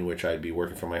afternoons in which I'd be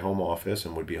working from my home office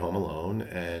and would be home alone,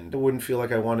 and I wouldn't feel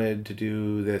like I wanted to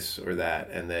do this or that,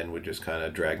 and then would just kind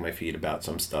of drag my feet about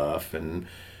some stuff, and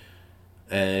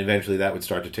eventually that would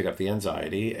start to tick up the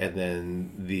anxiety, and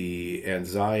then the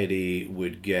anxiety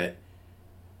would get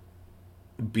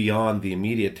beyond the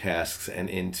immediate tasks and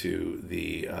into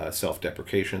the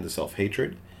self-deprecation, the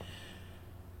self-hatred.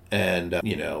 And,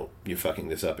 you're fucking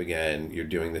this up again. You're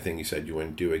doing the thing you said you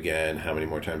wouldn't do again. How many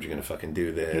more times are you going to fucking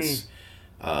do this?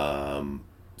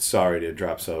 Sorry to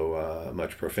drop so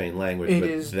much profane language. It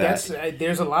is.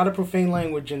 There's a lot of profane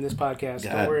language in this podcast.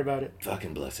 God, don't worry about it.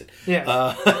 Fucking bless it.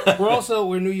 Yeah.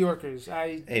 We're New Yorkers.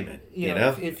 Amen.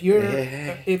 If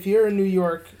you're in New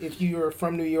York, if you're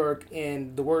from New York,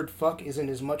 and the word fuck isn't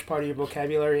as much part of your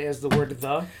vocabulary as the word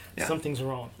something's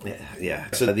wrong. Yeah.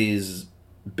 So these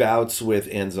bouts with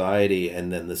anxiety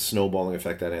and then the snowballing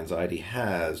effect that anxiety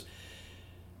has,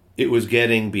 it was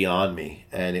getting beyond me,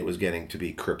 and it was getting to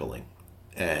be crippling.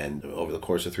 And over the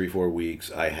course of 3-4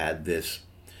 weeks, I had this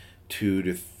 2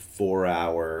 to 4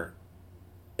 hour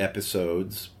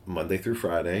episodes, Monday through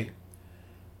Friday,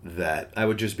 that I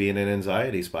would just be in an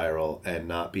anxiety spiral and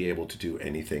not be able to do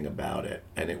anything about it.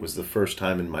 And it was the first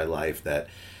time in my life that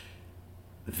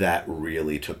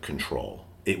really took control.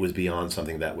 It was beyond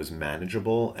something that was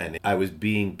manageable, and I was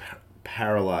being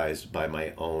paralyzed by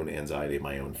my own anxiety,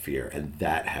 my own fear, and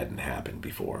that hadn't happened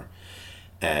before.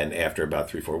 And after about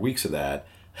 3-4 weeks of that,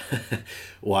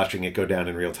 watching it go down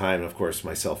in real time, and of course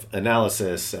my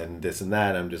self-analysis and this and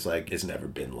that, I'm just like, it's never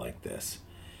been like this.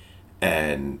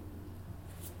 And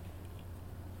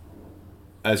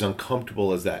as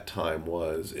uncomfortable as that time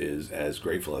was, is as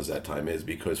grateful as that time is,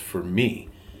 because for me,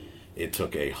 it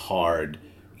took a hard,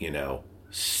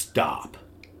 stop.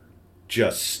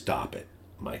 Just stop it,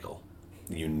 Michael.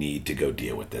 You need to go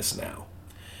deal with this now.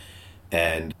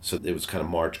 And so it was kind of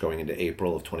March going into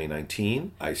April of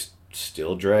 2019. I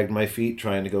still dragged my feet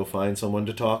trying to go find someone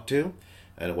to talk to.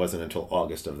 And it wasn't until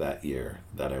August of that year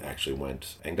that I actually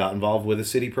went and got involved with a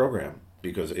city program,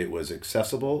 because it was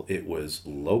accessible, it was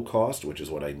low cost, which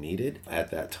is what I needed at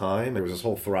that time. There was this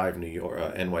whole Thrive New York,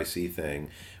 NYC thing,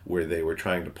 where they were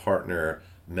trying to partner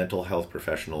mental health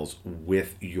professionals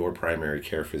with your primary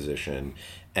care physician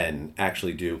and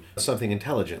actually do something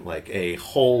intelligent, like a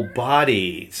whole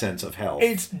body sense of health.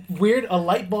 It's weird, a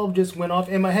light bulb just went off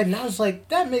in my head, and I was like,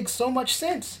 that makes so much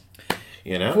sense.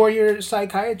 For your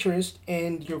psychiatrist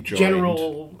and your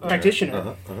general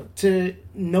practitioner to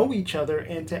know each other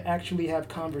and to actually have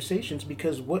conversations,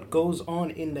 because what goes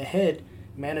on in the head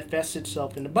manifests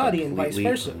itself in the body and vice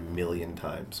versa. A million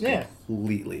times. Yeah.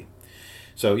 Completely.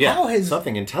 So, yeah, how has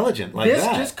something intelligent like this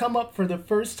just come up for the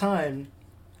first time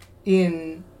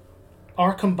in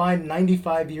our combined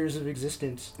 95 years of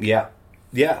existence? Yeah.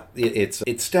 Yeah. It's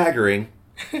staggering.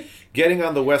 Getting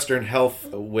on the Western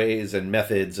health ways and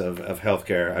methods of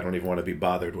healthcare, I don't even want to be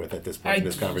bothered with at this point in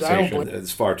this conversation.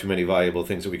 There's far too many valuable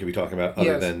things that we could be talking about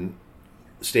other than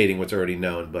stating what's already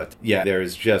known. But yeah, there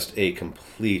is just a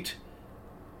complete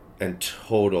and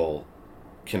total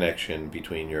connection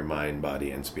between your mind,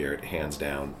 body, and spirit, hands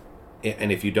down.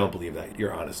 And if you don't believe that,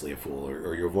 you're honestly a fool,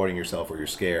 or you're avoiding yourself, or you're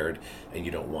scared and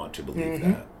you don't want to believe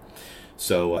that.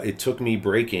 So it took me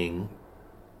breaking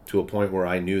to a point where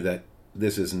I knew that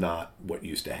this is not what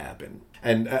used to happen.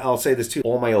 And I'll say this too,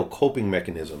 all my old coping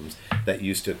mechanisms that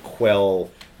used to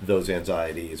quell those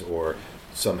anxieties or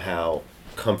somehow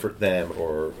comfort them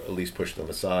or at least push them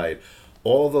aside,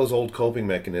 all those old coping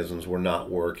mechanisms were not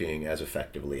working as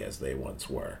effectively as they once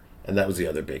were. And that was the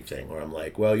other big thing, where I'm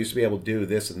like, well, I used to be able to do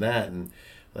this and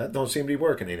that don't seem to be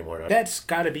working anymore. That's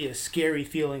got to be a scary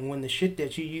feeling when the shit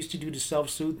that you used to do to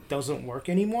self-soothe doesn't work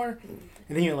anymore.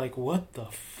 And then you're like, what the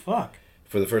fuck?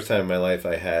 For the first time in my life,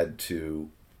 I had to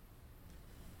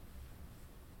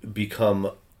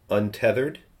become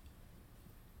untethered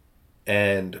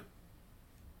and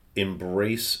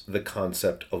embrace the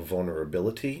concept of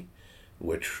vulnerability,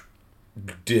 which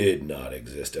did not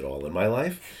exist at all in my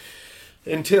life,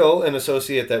 until an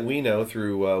associate that we know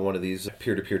through one of these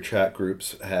peer-to-peer chat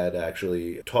groups had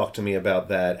actually talked to me about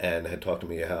that and had talked to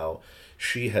me how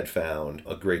she had found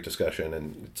a great discussion,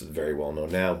 and it's very well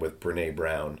known now, with Brene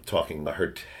Brown talking about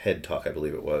her TED Talk, I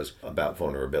believe it was, about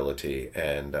vulnerability.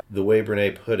 And the way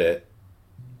Brene put it,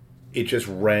 it just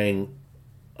rang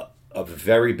a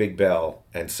very big bell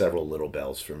and several little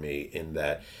bells for me, in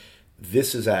that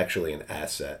this is actually an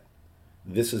asset.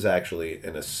 This is actually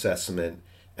an assessment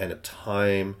and a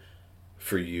time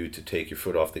for you to take your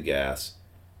foot off the gas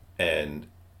and,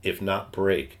 if not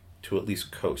break, to at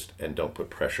least coast and don't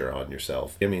put pressure on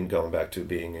yourself. I mean, going back to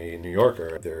being a New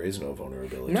Yorker, there is no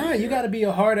vulnerability. Nah, you got to be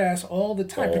a hard ass all the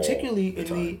time, particularly in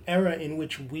the era in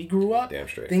which we grew up. Damn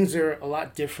straight. Things are a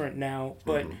lot different now,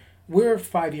 but we're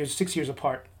 6 years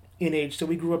apart in age, so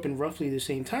we grew up in roughly the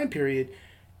same time period.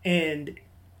 And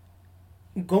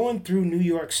going through New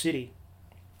York City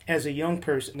as a young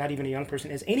person, not even a young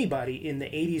person, as anybody in the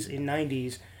 80s and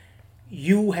 90s,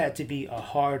 you had to be a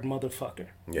hard motherfucker.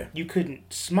 Yeah. You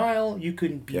couldn't smile. You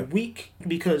couldn't be weak,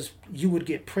 because you would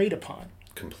get preyed upon.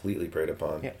 Completely preyed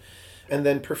upon. Yeah. And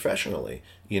then professionally,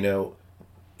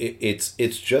 it's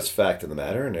just fact of the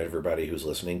matter, and everybody who's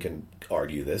listening can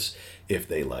argue this if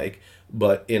they like,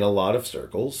 but in a lot of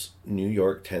circles, New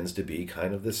York tends to be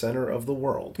kind of the center of the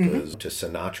world. Because to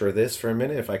Sinatra this for a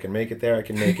minute, if I can make it there, I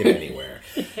can make it anywhere.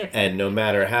 And no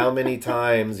matter how many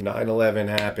times 9/11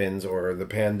 happens or the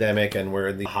pandemic and we're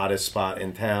in the hottest spot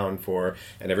in town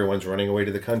and everyone's running away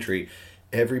to the country,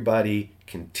 everybody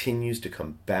continues to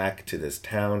come back to this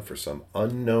town for some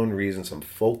unknown reason, some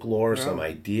folklore, some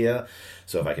idea.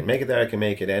 So if I can make it there, I can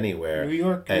make it anywhere. New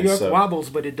York wobbles,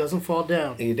 but it doesn't fall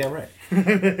down. You're damn right.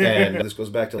 And this goes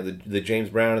back to the James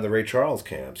Brown and the Ray Charles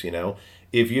camps,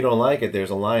 if you don't like it, there's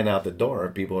a line out the door.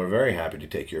 People are very happy to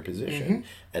take your position. Mm-hmm.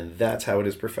 And that's how it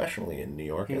is professionally in New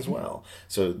York as Mm-hmm. well.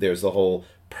 So there's the whole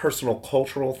personal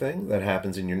cultural thing that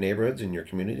happens in your neighborhoods, in your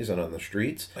communities, and on the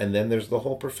streets. And then there's the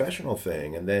whole professional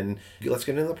thing. And then let's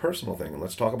get into the personal thing. And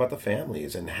let's talk about the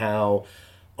families and how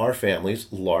our families,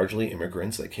 largely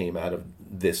immigrants that came out of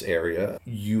this area,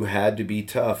 you had to be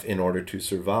tough in order to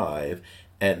survive.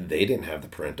 And they didn't have the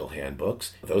parental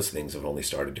handbooks. Those things have only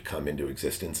started to come into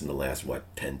existence in the last,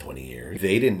 10, 20 years.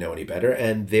 They didn't know any better.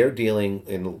 And they're dealing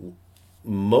in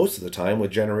most of the time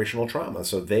with generational trauma.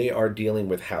 So they are dealing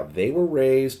with how they were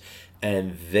raised,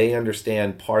 and they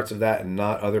understand parts of that and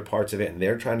not other parts of it. And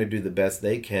they're trying to do the best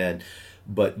they can.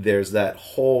 But there's that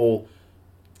whole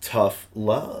tough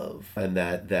love and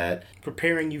that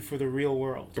Preparing you for the real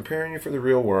world. preparing you for the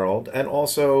real world. And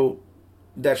also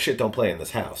that shit don't play in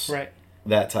this house. Right.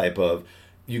 That type of,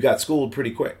 you got schooled pretty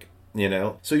quick,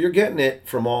 So you're getting it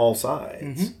from all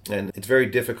sides. Mm-hmm. And it's very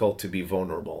difficult to be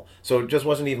vulnerable. So it just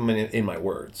wasn't even in my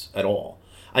words at all.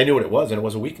 I knew what it was, and it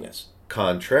was a weakness.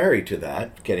 Contrary to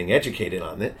that, getting educated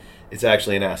on it, it's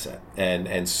actually an asset.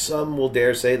 And some will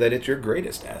dare say that it's your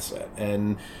greatest asset.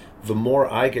 And the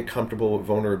more I get comfortable with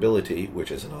vulnerability, which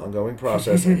is an ongoing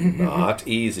process and not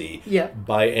easy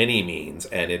by any means,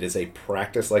 and it is a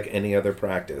practice like any other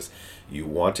practice. You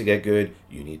want to get good,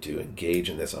 you need to engage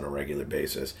in this on a regular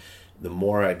basis. The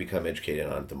more I become educated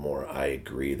on it, the more I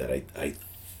agree that I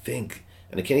think,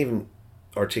 and I can't even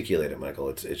articulate it, Michael,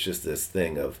 it's just this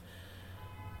thing of,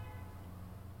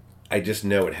 I just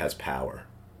know it has power,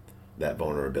 that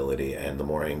vulnerability, and the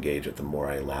more I engage it, the more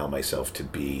I allow myself to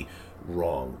be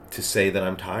wrong, to say that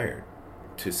I'm tired,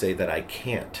 to say that I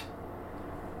can't,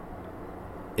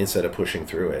 instead of pushing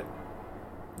through it.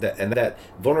 That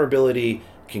vulnerability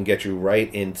can get you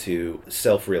right into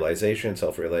self-realization.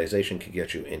 Self-realization can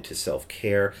get you into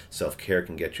self-care. Self-care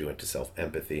can get you into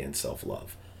self-empathy and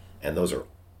self-love. And those are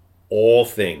all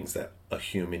things that a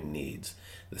human needs.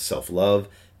 The self-love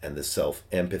and the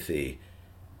self-empathy.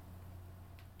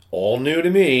 All new to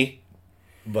me.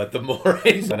 But the more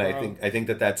I think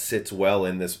that sits well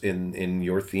in this in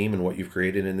your theme and what you've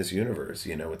created in this universe,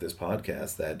 with this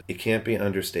podcast, that it can't be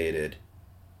understated,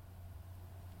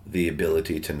 the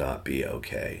ability to not be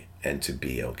okay and to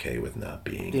be okay with not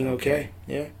being okay.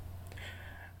 Yeah.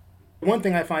 One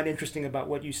thing I find interesting about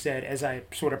what you said, as I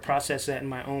sort of process that in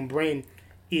my own brain,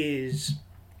 is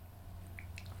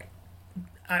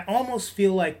I almost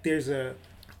feel like there's a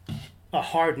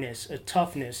hardness, a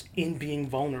toughness in being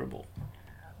vulnerable.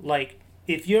 Like,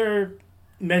 if you're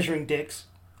measuring dicks,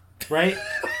 right?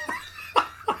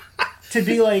 To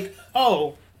be like,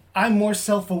 oh, I'm more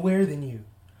self-aware than you.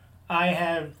 I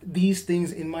have these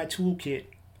things in my toolkit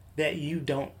that you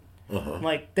don't. Uh-huh.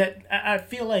 Like, that, I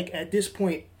feel like at this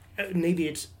point, maybe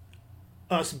it's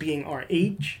us being our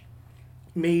age.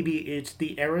 Maybe it's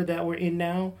the era that we're in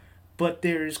now. But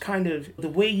there's kind of the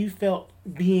way you felt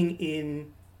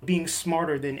being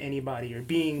smarter than anybody, or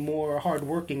being more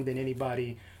hardworking than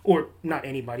anybody, or not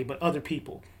anybody, but other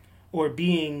people, or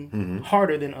being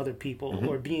harder than other people,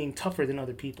 or being tougher than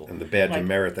other people. And the badge of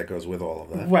merit that goes with all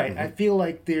of that. Right. I feel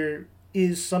like there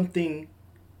is something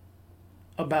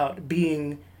about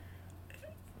being,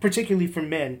 particularly for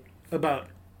men, about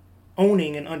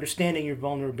owning and understanding your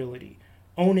vulnerability,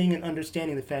 owning and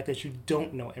understanding the fact that you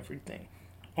don't know everything,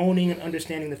 owning and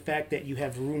understanding the fact that you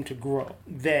have room to grow,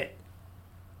 that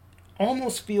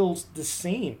almost feels the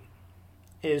same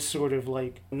as sort of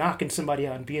like knocking somebody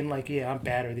out and being like, yeah, I'm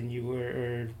better than you,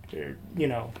 or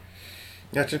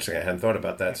That's interesting. I hadn't thought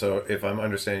about that. So if I'm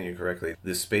understanding you correctly,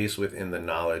 the space within the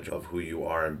knowledge of who you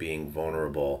are and being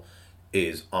vulnerable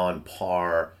is on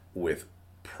par with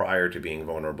prior to being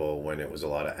vulnerable, when it was a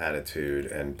lot of attitude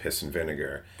and piss and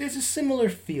vinegar. There's a similar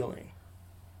feeling.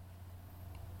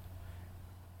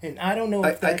 And I don't know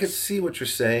if I could see what you're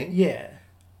saying. Yeah.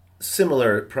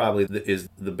 Similar probably is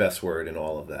the best word in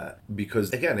all of that.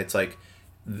 Because, again, it's like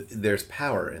there's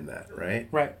power in that, right?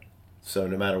 Right. So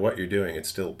no matter what you're doing, it's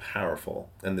still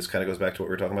powerful. And this kind of goes back to what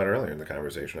we were talking about earlier in the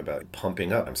conversation about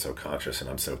pumping up. I'm so conscious and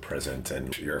I'm so present,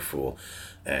 and you're a fool.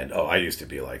 And, oh, I used to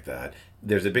be like that.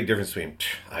 There's a big difference between,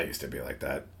 I used to be like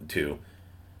that too,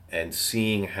 and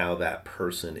seeing how that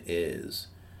person is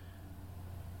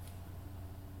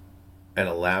and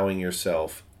allowing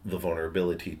yourself the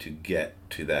vulnerability to get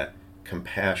to that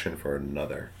compassion for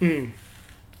another,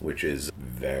 which is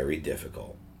very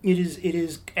difficult. It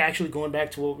is actually, going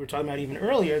back to what we were talking about even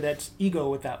earlier, that's ego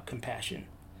without compassion.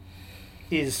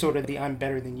 Is sort of the I'm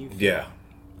better than you thing. Yeah.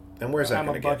 And where's that I'm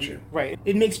going to above get you? Right.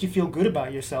 It makes you feel good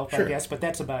about yourself, Sure. I guess, but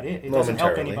that's about it. It doesn't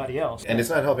help anybody else. And it's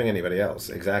not helping anybody else,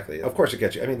 exactly. Of course it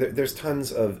gets you. I mean, there's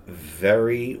tons of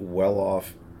very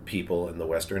well-off people in the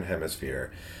Western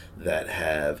Hemisphere that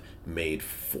have made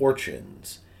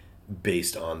fortunes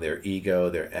based on their ego,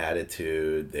 their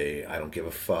attitude, I don't give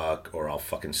a fuck, or I'll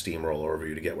fucking steamroll over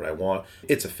you to get what I want.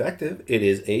 It's effective. It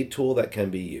is a tool that can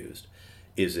be used.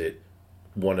 Is it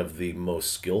one of the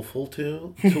most skillful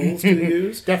tools to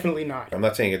use? Definitely not. I'm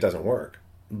not saying it doesn't work,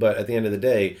 but at the end of the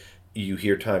day, you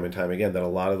hear time and time again that a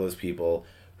lot of those people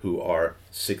who are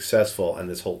successful and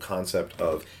this whole concept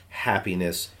of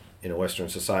happiness in a Western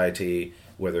society,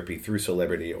 whether it be through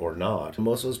celebrity or not,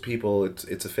 most of those people,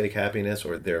 it's a fake happiness,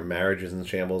 or their marriage is in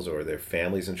shambles, or their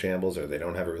family's in shambles, or they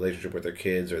don't have a relationship with their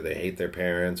kids, or they hate their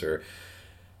parents, or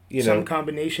some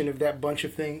combination of that bunch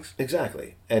of things.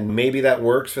 Exactly. And maybe that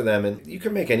works for them, and you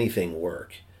can make anything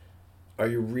work. Are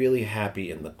you really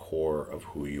happy in the core of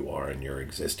who you are in your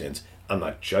existence? I'm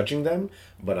not judging them,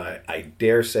 but I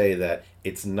dare say that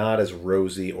it's not as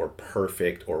rosy or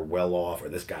perfect or well off, or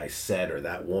this guy said, or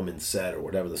that woman said, or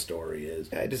whatever the story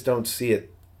is. I just don't see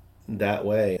it that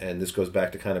way. And this goes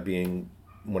back to kind of being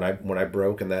when I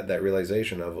broke, and that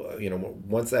realization of,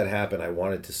 once that happened, I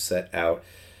wanted to set out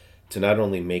to not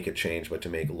only make a change, but to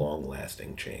make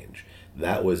long-lasting change.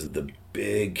 That was the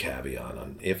big caveat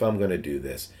on, if I'm going to do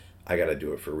this, I got to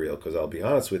do it for real. Because I'll be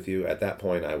honest with you, at that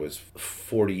point I was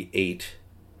 48,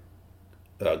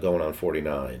 going on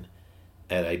 49,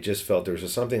 and I just felt there was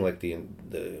just something like the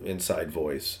inside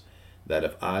voice that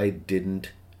if I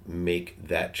didn't make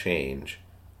that change,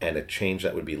 and a change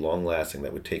that would be long-lasting,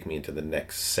 that would take me into the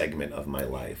next segment of my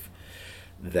life,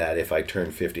 that if I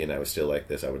turned 50 and I was still like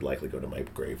this, I would likely go to my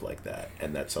grave like that.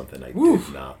 And that's something I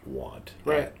did not want.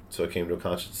 Right. So it came to a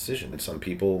conscious decision. And some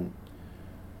people,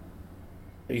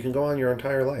 you can go on your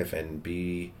entire life and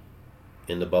be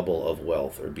in the bubble of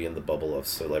wealth, or be in the bubble of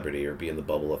celebrity, or be in the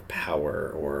bubble of power,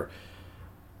 or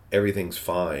everything's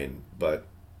fine. But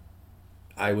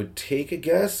I would take a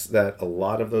guess that a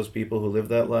lot of those people who live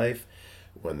that life,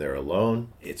 when they're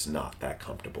alone, it's not that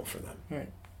comfortable for them.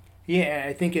 Right. Yeah,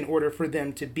 I think in order for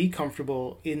them to be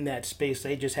comfortable in that space,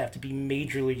 they just have to be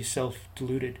majorly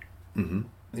self-deluded.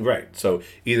 Mm-hmm. Right. So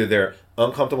either they're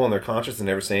uncomfortable and they're conscious and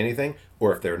never say anything,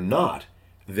 or if they're not,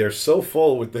 they're so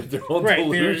full with their own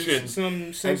delusions.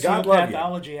 There's some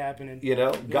pathology happening.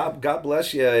 God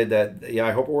bless you.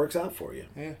 I hope it works out for you.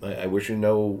 Yeah. I wish you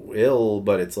no ill,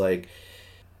 but it's like,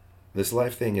 this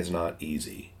life thing is not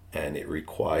easy, and it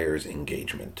requires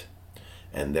engagement.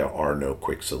 And there are no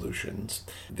quick solutions.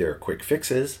 There are quick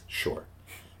fixes, sure.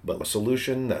 But a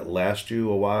solution that lasts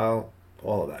you a while,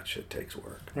 all of that shit takes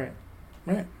work.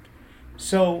 Right.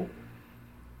 So,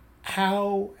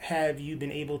 how have you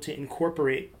been able to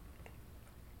incorporate,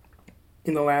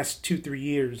 in the last 2-3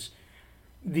 years,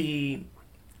 the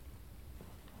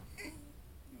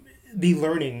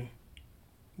learning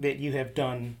that you have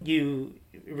done? You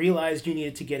realized you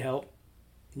needed to get help.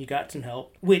 You got some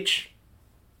help, which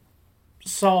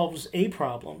solves a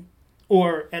problem,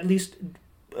 or at least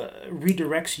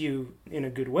redirects you in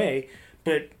a good way.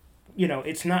 But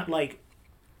it's not like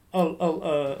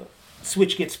a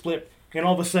switch gets flipped and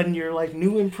all of a sudden you're like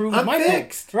new, improved. I'm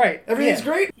fixed. Right, everything's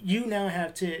great. You now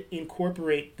have to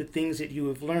incorporate the things that you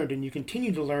have learned, and you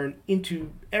continue to learn,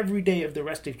 into every day of the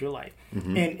rest of your life.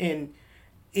 Mm-hmm. And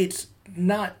it's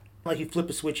not like you flip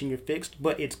a switch and you're fixed,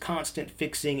 but it's constant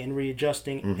fixing and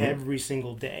readjusting every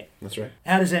single day. That's right.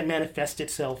 How does that manifest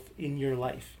itself in your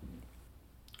life?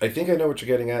 I think I know what you're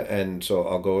getting at, and so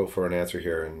I'll go for an answer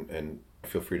here, and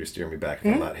feel free to steer me back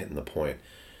if I'm not hitting the point.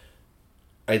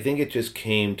 I think it just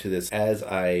came to this as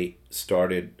I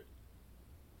started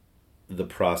the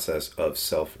process of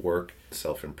self-work,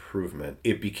 self-improvement.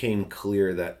 It became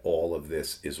clear that all of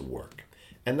this is work.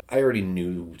 And I already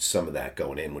knew some of that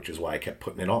going in, which is why I kept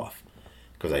putting it off,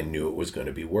 because I knew it was going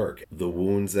to be work. The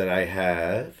wounds that I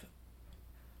have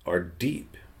are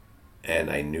deep, and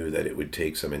I knew that it would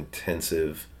take some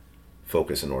intensive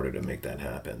focus in order to make that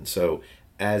happen. So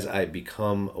as I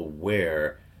become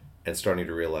aware and starting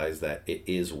to realize that it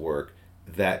is work,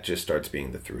 that just starts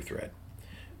being the through thread,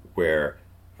 where,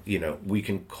 we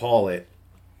can call it,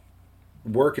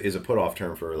 work is a put-off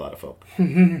term for a lot of folk.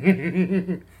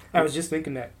 I was just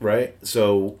thinking that. Right?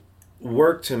 So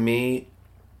work, to me,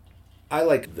 I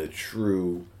like the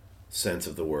true sense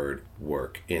of the word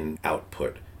work in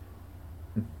output,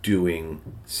 doing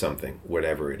something,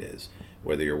 whatever it is.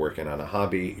 Whether you're working on a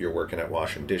hobby, you're working at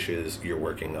washing dishes, you're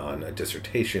working on a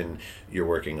dissertation, you're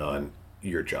working on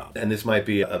your job. And this might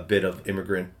be a bit of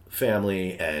immigrant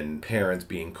family and parents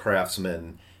being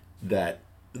craftsmen, that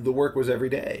the work was every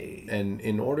day. And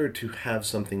in order to have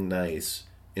something nice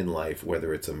in life,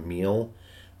 whether it's a meal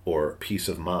or peace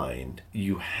of mind,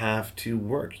 you have to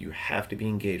work. You have to be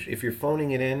engaged. If you're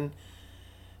phoning it in,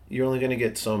 you're only going to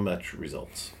get so much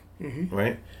results,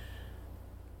 right?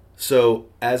 So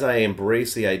as I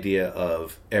embrace the idea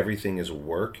of everything is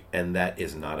work and that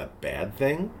is not a bad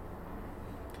thing,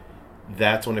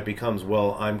 that's when it becomes,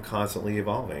 well, I'm constantly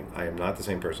evolving. I am not the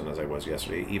same person as I was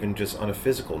yesterday, even just on a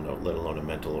physical note, let alone a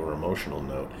mental or emotional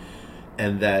note.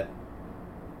 And that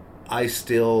I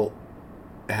still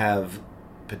have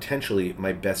potentially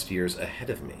my best years ahead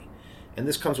of me. And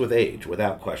this comes with age,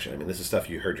 without question. I mean, this is stuff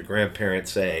you heard your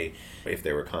grandparents say, if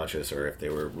they were conscious or if they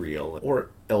were real,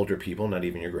 or elder people, not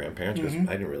even your grandparents, because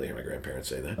I didn't really hear my grandparents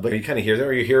say that. But you kind of hear that,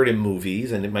 or you hear it in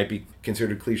movies, and it might be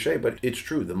considered cliche, but it's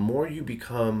true. The more you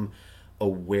become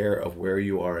aware of where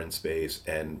you are in space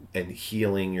and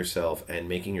healing yourself and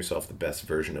making yourself the best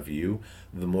version of you,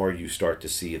 the more you start to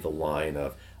see the line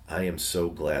of, I am so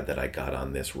glad that I got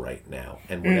on this right now.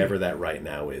 And whatever that right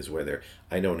now is, whether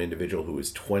I know an individual who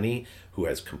is 20, who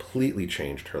has completely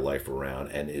changed her life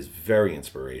around and is very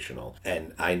inspirational.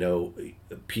 And I know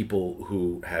people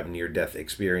who have near-death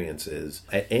experiences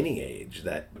at any age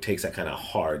that takes that kind of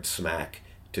hard smack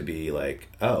to be like,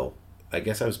 oh, I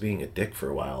guess I was being a dick for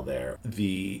a while there.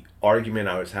 The argument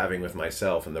I was having with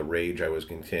myself and the rage I was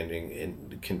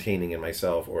containing in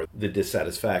myself, or the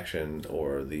dissatisfaction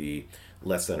or the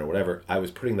less than or whatever, I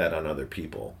was putting that on other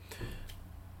people.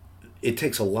 It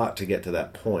takes a lot to get to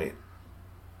that point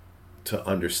to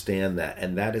understand that,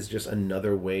 and that is just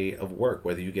another way of work.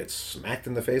 Whether you get smacked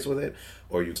in the face with it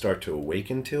or you start to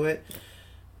awaken to it,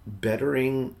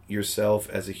 bettering yourself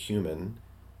as a human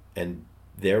and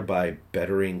thereby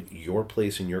bettering your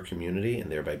place in your community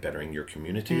and thereby bettering your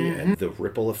community and the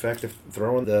ripple effect of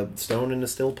throwing the stone in a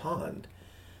still pond.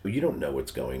 You don't know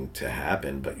what's going to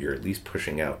happen, but you're at least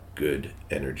pushing out good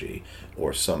energy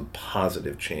or some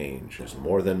positive change. There's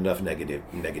more than enough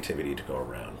negativity to go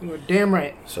around. You're damn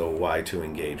right. So why to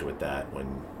engage with that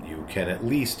when you can at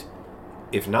least,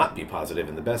 if not be positive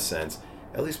in the best sense,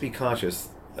 at least be conscious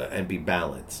and be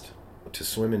balanced. To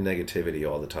swim in negativity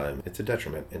all the time, it's a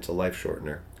detriment. It's a life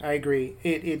shortener. I agree.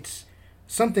 It's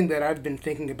something that I've been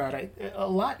thinking about a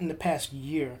lot in the past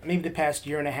year, maybe the past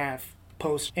year and a half.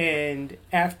 Post and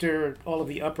after all of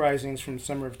the uprisings from the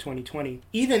summer of 2020,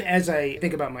 even as I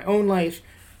think about my own life,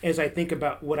 as I think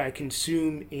about what I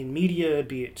consume in media,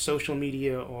 be it social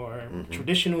media or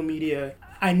traditional media,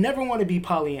 I never want to be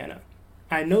Pollyanna.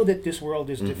 I know that this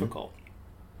world is difficult.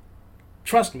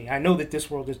 Trust me, I know that this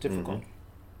world is difficult.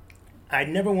 I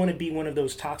never want to be one of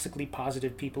those toxically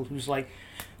positive people who's like,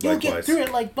 you'll get through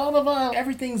it, like blah, blah, blah,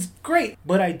 everything's great.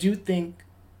 But I do think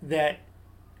that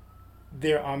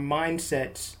there are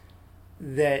mindsets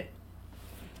that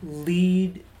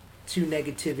lead to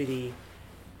negativity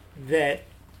that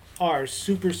are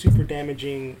super, super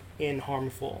damaging and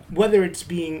harmful. Whether it's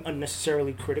being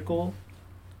unnecessarily critical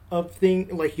of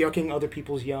things, like yucking other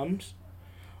people's yums,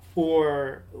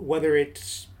 or whether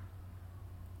it's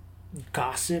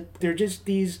gossip. They're just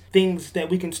these things that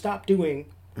we can stop doing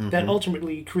that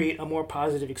ultimately create a more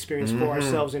positive experience for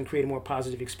ourselves and create a more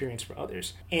positive experience for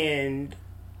others. And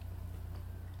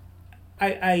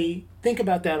I think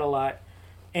about that a lot,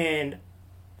 and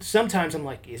sometimes I'm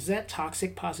like, is that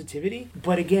toxic positivity?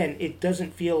 But again, it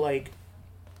doesn't feel like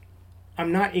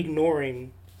I'm not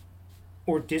ignoring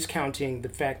or discounting the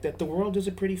fact that the world is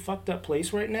a pretty fucked up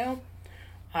place right now.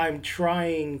 I'm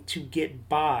trying to get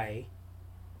by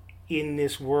in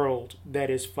this world that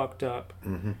is fucked up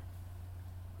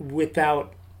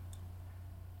without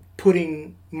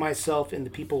putting myself and the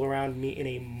people around me in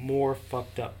a more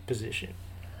fucked up position.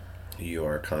 You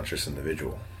are a conscious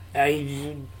individual.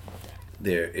 It's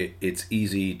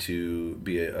easy to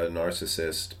be a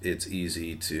narcissist. It's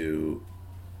easy to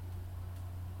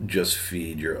just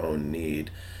feed your own need.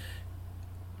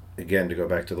 Again, to go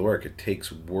back to the work, it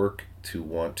takes work to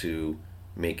want to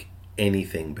make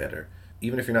anything better.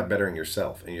 Even if you're not bettering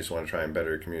yourself and you just want to try and better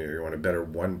your community, or you want to better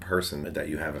one person that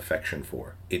you have affection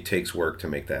for, it takes work to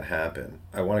make that happen.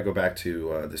 I want to go back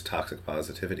to this toxic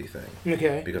positivity thing.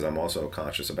 Okay. Because I'm also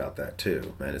conscious about that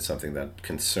too. And it's something that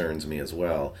concerns me as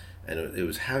well. And it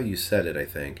was how you said it, I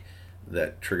think,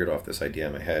 that triggered off this idea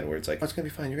in my head where it's like, oh, it's going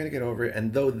to be fine, you're going to get over it.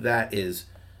 And though that is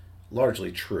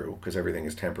largely true, because everything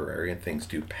is temporary and things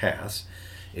do pass,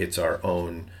 it's our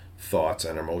own thoughts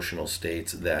and emotional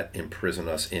states that imprison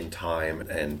us in time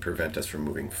and prevent us from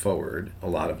moving forward a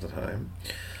lot of the time.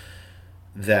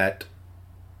 That,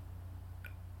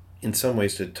 in some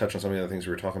ways, to touch on some of the other things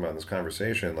we were talking about in this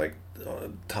conversation, like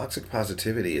toxic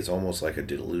positivity is almost like a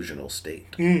delusional state.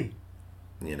 You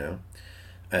know?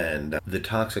 And the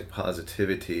toxic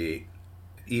positivity,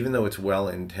 even though it's well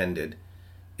intended,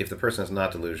 if the person is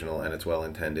not delusional and it's well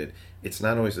intended, it's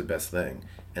not always the best thing.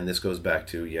 And this goes back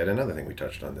to yet another thing we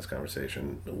touched on this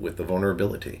conversation with the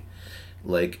vulnerability.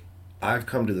 Like, I've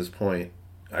come to this point,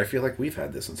 I feel like we've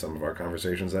had this in some of our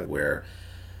conversations, that where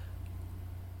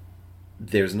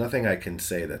there's nothing I can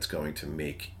say that's going to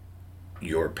make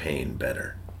your pain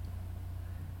better.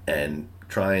 And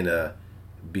trying to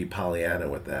be Pollyanna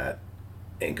with that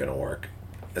ain't gonna work,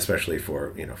 especially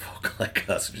for folk like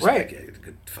us, just right?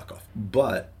 Like, fuck off.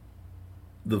 But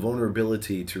the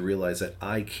vulnerability to realize that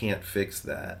I can't fix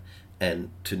that,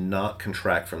 and to not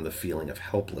contract from the feeling of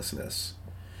helplessness,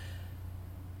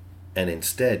 and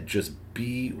instead just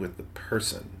be with the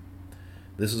person.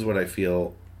 This is what I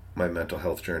feel my mental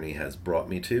health journey has brought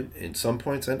me to in some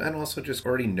points, and also just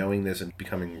already knowing this and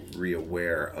becoming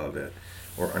re-aware of it,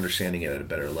 or understanding it at a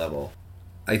better level.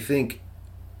 I think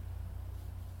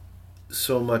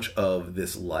so much of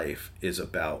this life is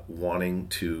about wanting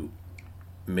to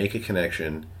make a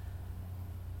connection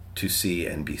to see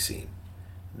and be seen.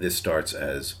 This starts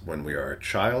as when we are a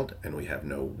child and we have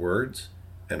no words,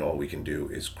 and all we can do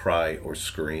is cry or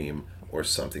scream or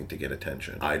something to get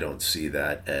attention. I don't see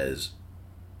that as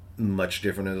much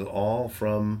different at all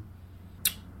from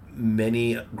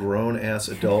many grown-ass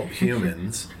adult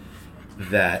humans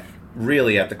that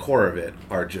really at the core of it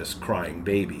are just crying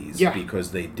babies,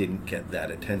 because they didn't get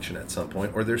that attention at some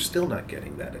point, or they're still not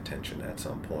getting that attention at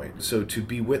some point. So to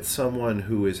be with someone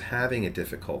who is having a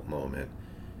difficult moment,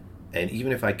 and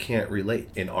even if I can't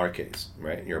relate, in our case,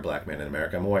 right? You're a black man in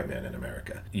America, I'm a white man in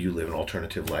America. You live an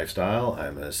alternative lifestyle,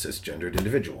 I'm a cisgendered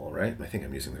individual, right? I think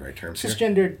I'm using the right terms here.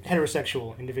 Cisgendered,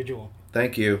 heterosexual individual.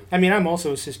 Thank you. I mean, I'm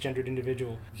also a cisgendered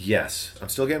individual. Yes. I'm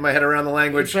still getting my head around the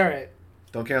language. It's all right.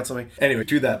 Don't cancel me. Anyway,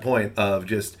 to that point of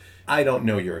just, I don't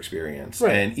know your experience.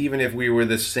 Right. And even if we were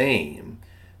the same,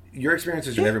 your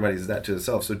experiences and everybody's that to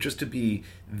itself. So just to be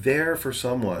there for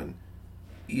someone,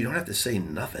 you don't have to say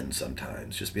nothing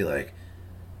sometimes. Just be like,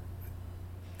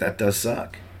 that does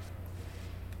suck.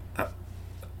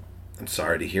 I'm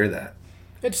sorry to hear that.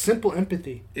 It's simple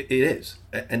empathy. It is.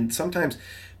 And sometimes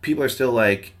people are still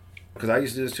like, because I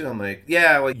used to do this too, I'm like,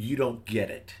 yeah, well, you don't get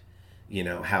it.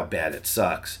 How bad it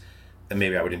sucks. And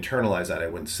maybe I would internalize that. I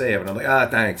wouldn't say it, but I'm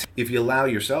like, thanks. If you allow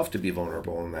yourself to be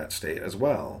vulnerable in that state as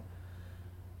well,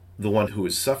 the one who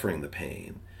is suffering the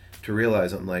pain, to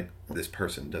realize, I'm like, this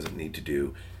person doesn't need to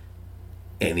do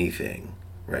anything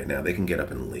right now. They can get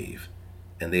up and leave.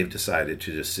 And they've decided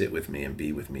to just sit with me and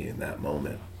be with me in that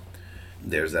moment.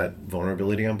 There's that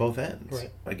vulnerability on both ends.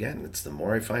 Right. Again, it's the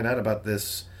more I find out about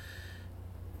this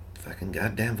fucking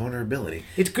goddamn vulnerability.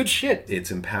 It's good shit. It's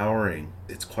empowering.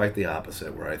 It's quite the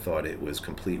opposite, where I thought it was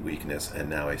complete weakness, and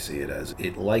now I see it as,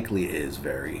 it likely is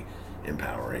very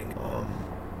empowering.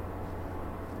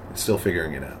 Still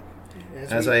figuring it out.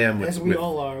 As I am with... As we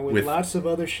all are, with lots of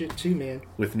other shit too, man.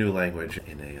 With new language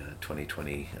in a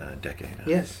 2020 decade.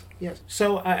 Yes.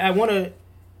 So I want to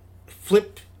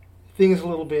flip things a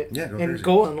little bit and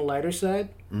go on the lighter side.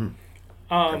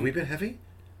 Have we been heavy?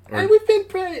 We've been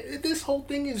this whole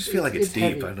thing is. I feel like it's deep.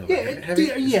 Heavy. I don't know. Yeah,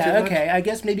 heavy? Okay. I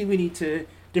guess maybe we need to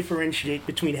differentiate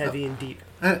between heavy and deep.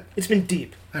 It's been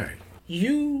deep. All right.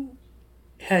 You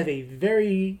have a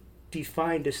very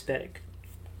defined aesthetic.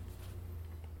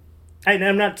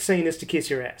 I'm not saying this to kiss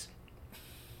your ass.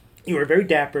 You are very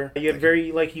dapper. You have a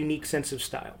very unique sense of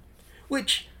style,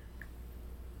 which.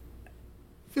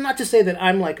 Not to say that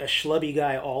I'm like a schlubby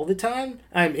guy all the time.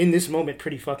 I'm in this moment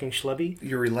pretty fucking schlubby.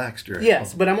 You're relaxed.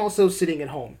 Yes, but I'm also sitting at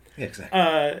home. Yeah,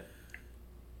 exactly.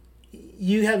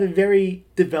 You have a very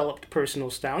developed personal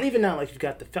style. And even now, you've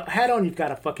got the hat on, you've got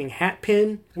a fucking hat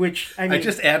pin, which, I mean... I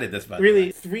just added this, by the really,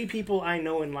 way. 3 people I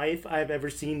know in life I've ever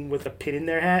seen with a pin in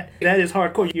their hat. That is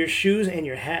hardcore. Your shoes and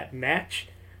your hat match.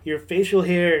 Your facial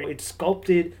hair, it's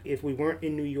sculpted. If we weren't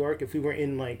in New York, if we were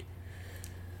in,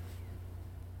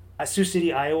 Sioux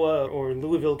City, Iowa, or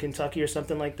Louisville, Kentucky, or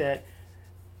something like that.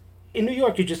 In New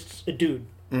York, you're just a dude.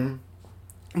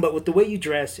 Mm-hmm. But with the way you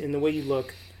dress and the way you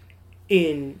look,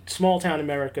 in small town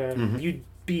America, you'd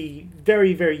be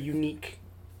very, very unique.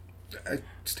 I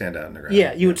stand out in the crowd.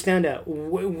 Yeah, you would stand out.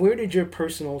 Where did your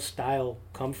personal style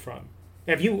come from?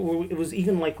 It was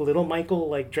even Little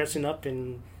Michael, dressing up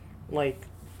in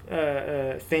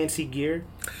fancy gear?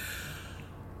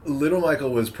 Little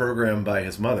Michael was programmed by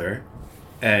his mother.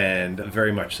 And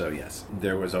very much so, yes.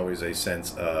 There was always a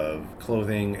sense of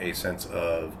clothing, a sense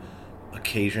of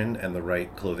occasion, and the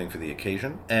right clothing for the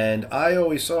occasion. And I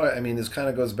always saw it. I mean, this kind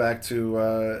of goes back to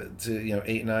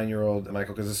 8-9-year-old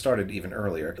Michael, because it started even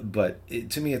earlier. But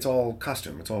to me, it's all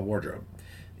costume. It's all wardrobe,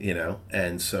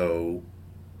 And so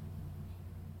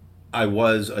I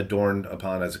was adorned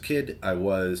upon as a kid. I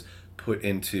was put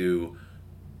into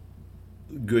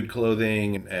good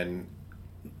clothing and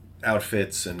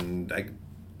outfits, and I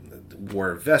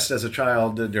wore a vest as a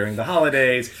child during the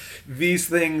holidays. These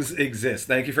things exist.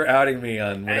 Thank you for outing me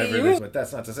on whatever it is, but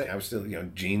that's not to say I was still,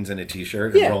 jeans and a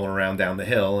t-shirt and rolling around down the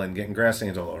hill and getting grass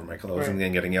stains all over my clothes and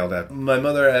then getting yelled at. My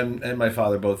mother and my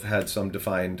father both had some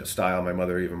defined style. My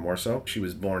mother even more so. She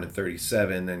was born in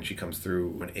 1937, and she comes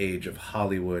through an age of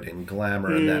Hollywood and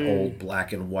glamour and that old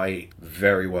black and white,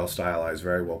 very well stylized,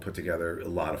 very well put together, a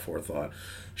lot of forethought.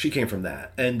 She came from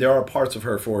that. And there are parts of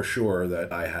her for sure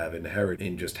that I have inherited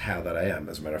in just how that I am.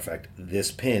 As a matter of fact, this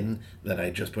pin that I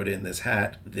just put in this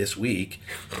hat this week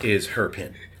is her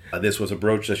pin. This was a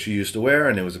brooch that she used to wear,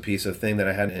 and it was a piece of thing that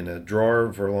I had in a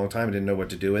drawer for a long time. I didn't know what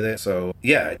to do with it. So,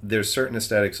 yeah, there's certain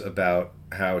aesthetics about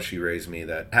how she raised me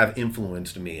that have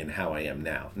influenced me in how I am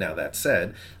now. Now, that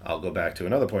said, I'll go back to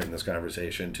another point in this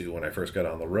conversation to when I first got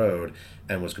on the road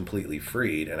and was completely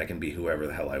freed, and I can be whoever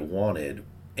the hell I wanted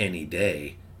any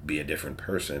day, be a different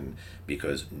person,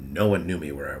 because no one knew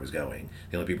me where I was going.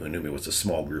 The only people who knew me was a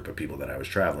small group of people that I was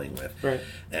traveling with. Right.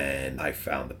 And I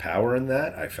found the power in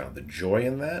that. I found the joy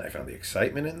in that. I found the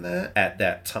excitement in that. At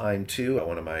that time, too,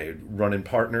 one of my running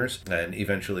partners, and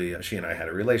eventually she and I had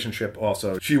a relationship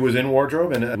also. She was in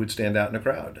wardrobe and would stand out in a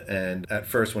crowd. And at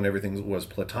first, when everything was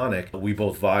platonic, we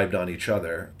both vibed on each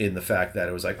other in the fact that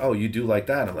it was like, oh, you do like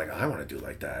that? I'm like, I want to do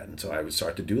like that. And so I would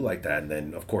start to do like that. And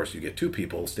then, of course, you get two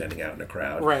people standing out in a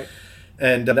crowd. Right.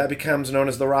 And that becomes known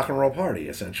as the rock and roll party,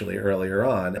 essentially, earlier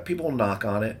on. People knock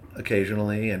on it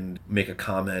occasionally and make a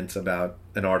comment about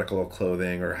an article of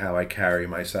clothing or how I carry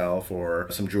myself or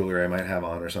some jewelry I might have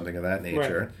on or something of that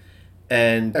nature. Right.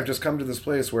 And I've just come to this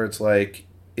place where it's like,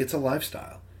 it's a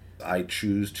lifestyle. I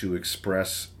choose to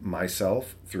express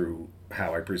myself through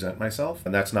how I present myself.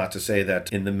 And that's not to say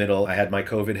that in the middle I had my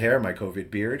COVID hair, my COVID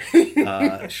beard.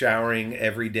 Showering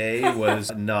every day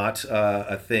was not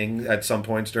a thing at some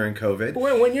points during COVID.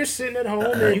 When you're sitting at home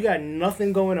and you got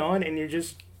nothing going on and you're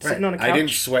just sitting on a couch. I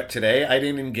didn't sweat today. I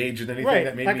didn't engage in anything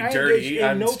that made me dirty.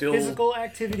 I'm no physical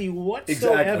activity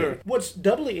whatsoever. Exactly. What's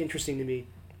doubly interesting to me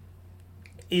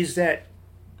is that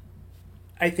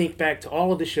I think back to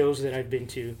all of the shows that I've been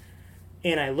to,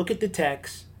 and I look at the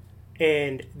text,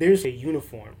 and there's a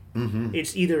uniform. Mm-hmm.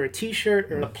 It's either a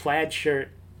t-shirt or a plaid shirt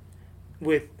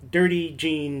with dirty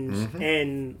jeans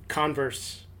and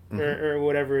Converse or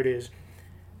whatever it is.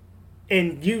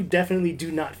 And you definitely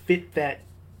do not fit that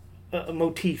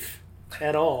motif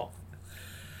at all.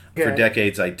 For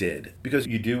decades I did. Because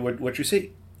you do what you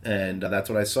see. And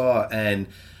that's what I saw. And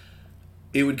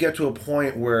it would get to a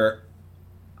point where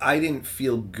I didn't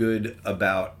feel good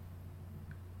about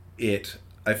it.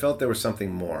 I felt there was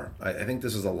something more. I think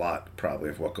this is a lot, probably,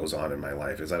 of what goes on in my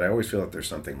life, is that I always feel that there's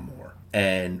something more.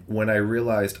 And when I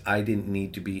realized I didn't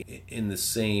need to be in the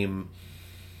same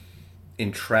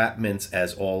entrapments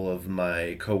as all of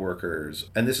my coworkers,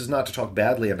 and this is not to talk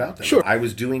badly about them. Sure. I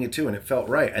was doing it too, and it felt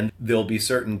right. And there'll be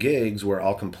certain gigs where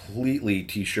I'll completely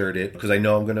t-shirt it because I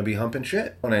know I'm going to be humping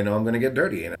shit, and I know I'm going to get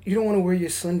dirty. You don't want to wear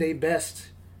your Sunday best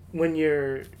when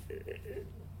you're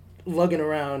lugging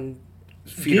around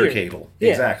feeder cable.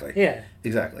 Yeah. Exactly. Yeah.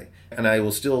 Exactly. And I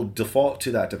will still default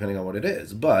to that depending on what it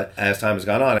is. But as time has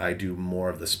gone on, I do more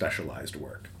of the specialized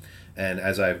work. And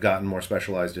as I've gotten more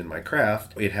specialized in my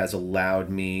craft, it has allowed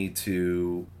me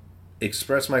to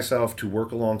express myself, to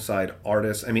work alongside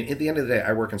artists. I mean, at the end of the day,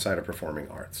 I work inside of performing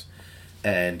arts.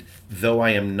 And though I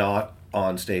am not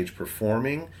on stage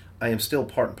performing, I am still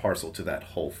part and parcel to that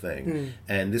whole thing.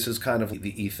 And this is kind of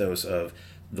the ethos of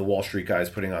the Wall Street guys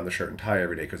putting on the shirt and tie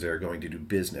every day because they're going to do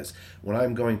business. When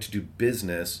I'm going to do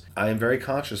business, I am very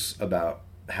conscious about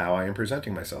how I am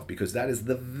presenting myself, because that is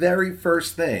the very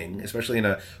first thing, especially in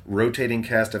a rotating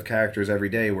cast of characters every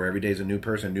day where every day is a new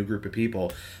person, a new group of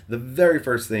people. The very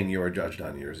first thing you are judged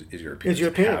on is your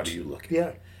appearance. How do you look?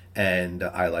 Yeah. And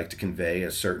I like to convey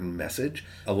a certain message.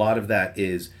 A lot of that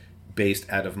is based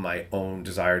out of my own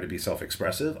desire to be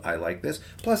self-expressive. I like this.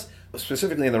 Plus,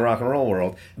 specifically in the rock and roll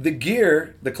world, the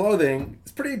gear, the clothing,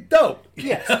 is pretty dope.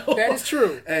 Yes, that is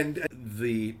true. And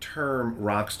the term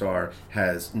rock star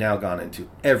has now gone into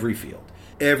every field.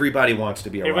 Everybody wants to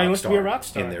be a rock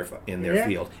star in their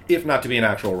field, if not to be an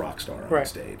actual rock star on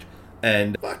stage.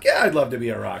 And fuck yeah, I'd love to be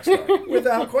a rock star,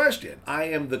 without question. I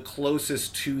am the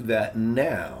closest to that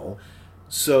now.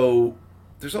 So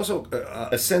there's also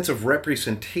a sense of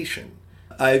representation.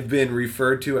 I've been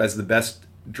referred to as the best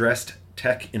dressed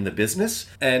tech in the business,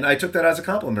 and I took that as a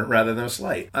compliment rather than a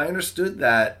slight. I understood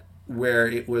that where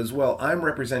it was, well, I'm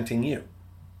representing you.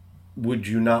 Would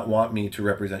you not want me to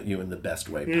represent you in the best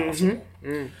way possible?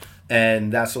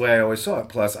 And that's the way I always saw it.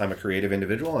 Plus, I'm a creative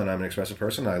individual and I'm an expressive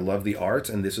person. I love the arts,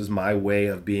 and this is my way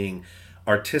of being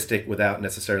artistic without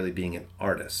necessarily being an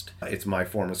artist. It's my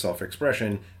form of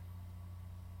self-expression.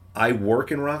 I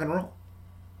work in rock and roll.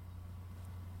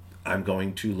 I'm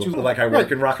going to look like I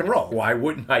work in rock and roll. Why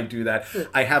wouldn't I do that?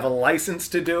 I have a license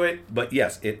to do it, but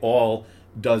yes, it all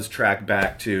does track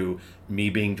back to me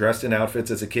being dressed in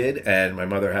outfits as a kid and my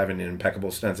mother having an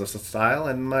impeccable sense of style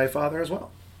and my father as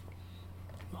well.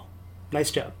 Well,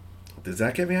 nice job. Does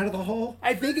that get me out of the hole?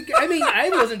 I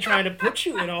wasn't trying to put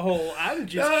you in a hole. I'm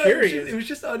just curious. It was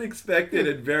just unexpected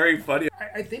and very funny.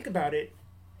 I think about it,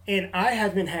 and I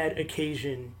haven't had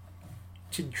occasion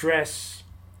to dress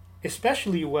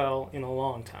especially well in a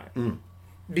long time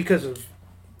because of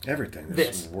everything.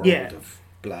 This world of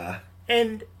blah.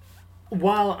 And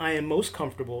while I am most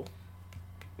comfortable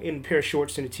in a pair of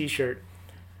shorts and a t-shirt,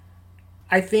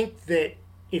 I think that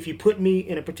if you put me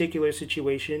in a particular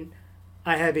situation,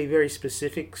 I have a very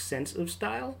specific sense of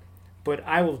style, but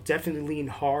I will definitely lean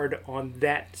hard on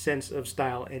that sense of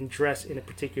style and dress in a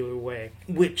particular way,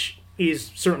 which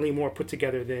is certainly more put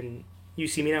together than you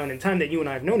see me now. And in the time that you and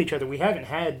I have known each other, we haven't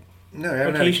had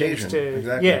occasion.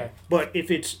 Exactly. Yeah, but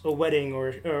if it's a wedding or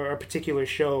a particular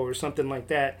show or something like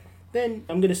that, then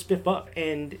I'm going to spiff up.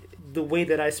 And the way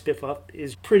that I spiff up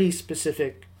is pretty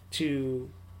specific to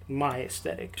my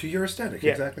aesthetic. To your aesthetic,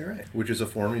 yeah. Exactly right. Which is a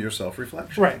form of your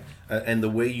self-reflection. Right. And the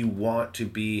way you want to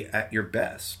be at your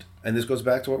best. And this goes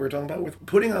back to what we were talking about with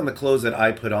putting on the clothes that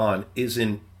I put on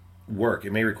isn't work.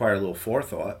 It may require a little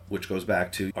forethought, which goes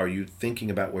back to, are you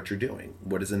thinking about what you're doing?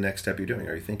 What is the next step you're doing?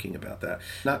 Are you thinking about that?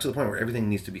 Not to the point where everything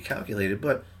needs to be calculated,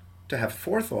 but to have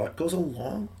forethought goes a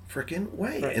long freaking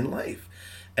way in life.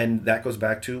 And that goes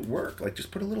back to work. Like,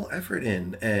 just put a little effort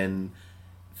in and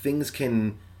things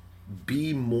can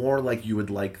be more like you would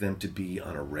like them to be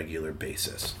on a regular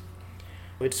basis.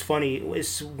 It's funny,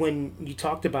 it's when you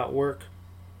talked about work,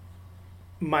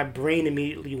 my brain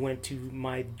immediately went to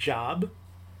my job,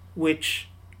 which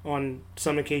on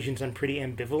some occasions I'm pretty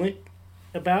ambivalent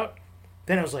about.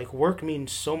 Then I was like, work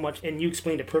means so much, and you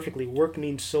explained it perfectly. Work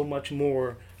means so much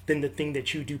more than the thing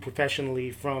that you do professionally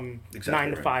from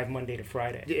 9 to 5, Monday to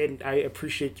Friday. And I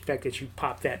appreciate the fact that you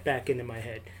popped that back into my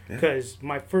head. Because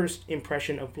my first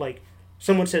impression of, like,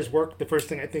 someone says work, the first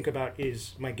thing I think about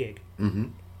is my gig. Mm-hmm.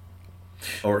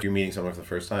 Or if you're meeting someone for the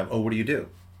first time, what do you do?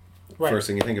 Right. First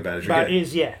thing you think about is your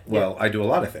gig. Well, I do a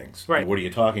lot of things. Right. What are you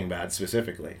talking about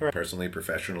specifically? Right. Personally,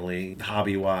 professionally,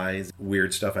 hobby-wise,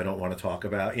 weird stuff I don't want to talk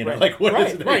about. You know, right. like what right.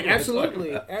 is it? Right.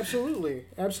 Absolutely.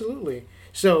 Absolutely.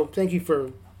 So thank you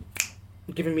for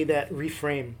giving me that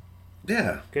reframe.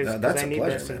 Yeah, that's a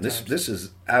pleasure, man. This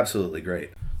is absolutely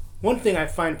great. One thing I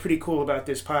find pretty cool about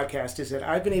this podcast is that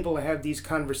I've been able to have these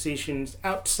conversations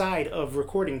outside of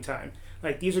recording time.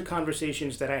 Like, these are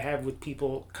conversations that I have with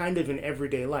people kind of in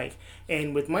everyday life.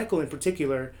 And with Michael in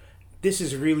particular, this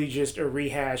is really just a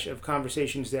rehash of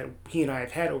conversations that he and I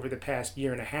have had over the past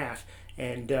year and a half,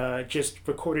 and just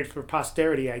recorded for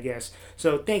posterity, I guess.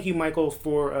 So thank you, Michael,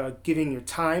 for giving your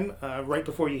time right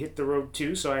before you hit the road,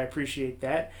 too. So I appreciate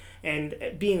that. And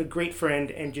being a great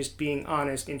friend and just being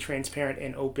honest and transparent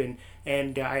and open.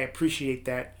 And I appreciate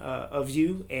that of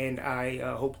you, and I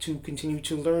hope to continue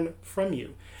to learn from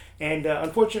you. And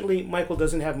unfortunately, Michael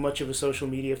doesn't have much of a social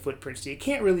media footprint, so you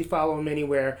can't really follow him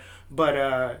anywhere.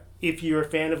 But if you're a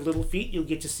fan of Little Feat, you'll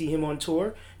get to see him on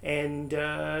tour. And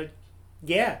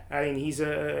he's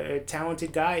a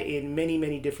talented guy in many,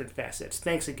 many different facets.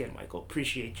 Thanks again, Michael.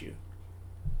 Appreciate you.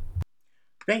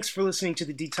 Thanks for listening to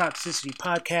the Detoxicity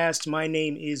Podcast. My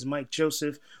name is Mike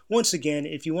Joseph. Once again,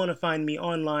 if you want to find me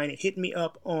online, hit me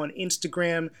up on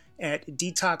Instagram at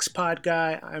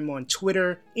DetoxPodGuy. I'm on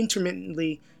Twitter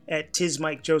intermittently at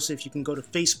TizMikeJoseph. You can go to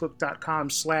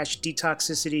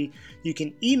Facebook.com/Detoxicity. You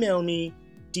can email me,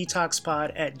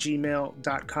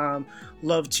 detoxpod@gmail.com.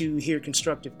 Love to hear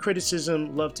constructive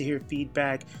criticism, love to hear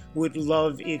feedback. Would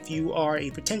love if you are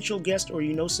a potential guest or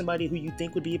you know somebody who you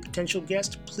think would be a potential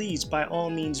guest, please by all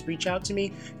means reach out to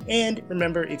me. And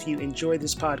remember, if you enjoy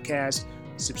this podcast,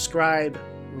 subscribe,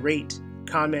 rate,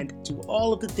 comment, do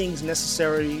all of the things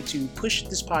necessary to push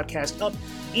this podcast up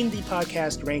in the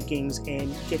podcast rankings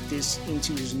and get this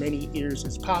into as many ears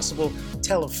as possible.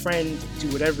 Tell a friend,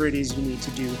 do whatever it is you need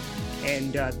to do.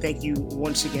 And thank you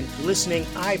once again for listening.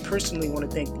 I personally want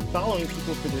to thank the following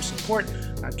people for their support: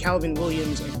 Calvin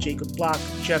Williams and Jacob Block,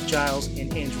 Jeff Giles,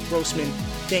 and Andrew Grossman.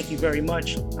 Thank you very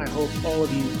much. I hope all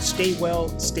of you stay well,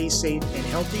 stay safe, and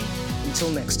healthy.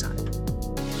 Until next time.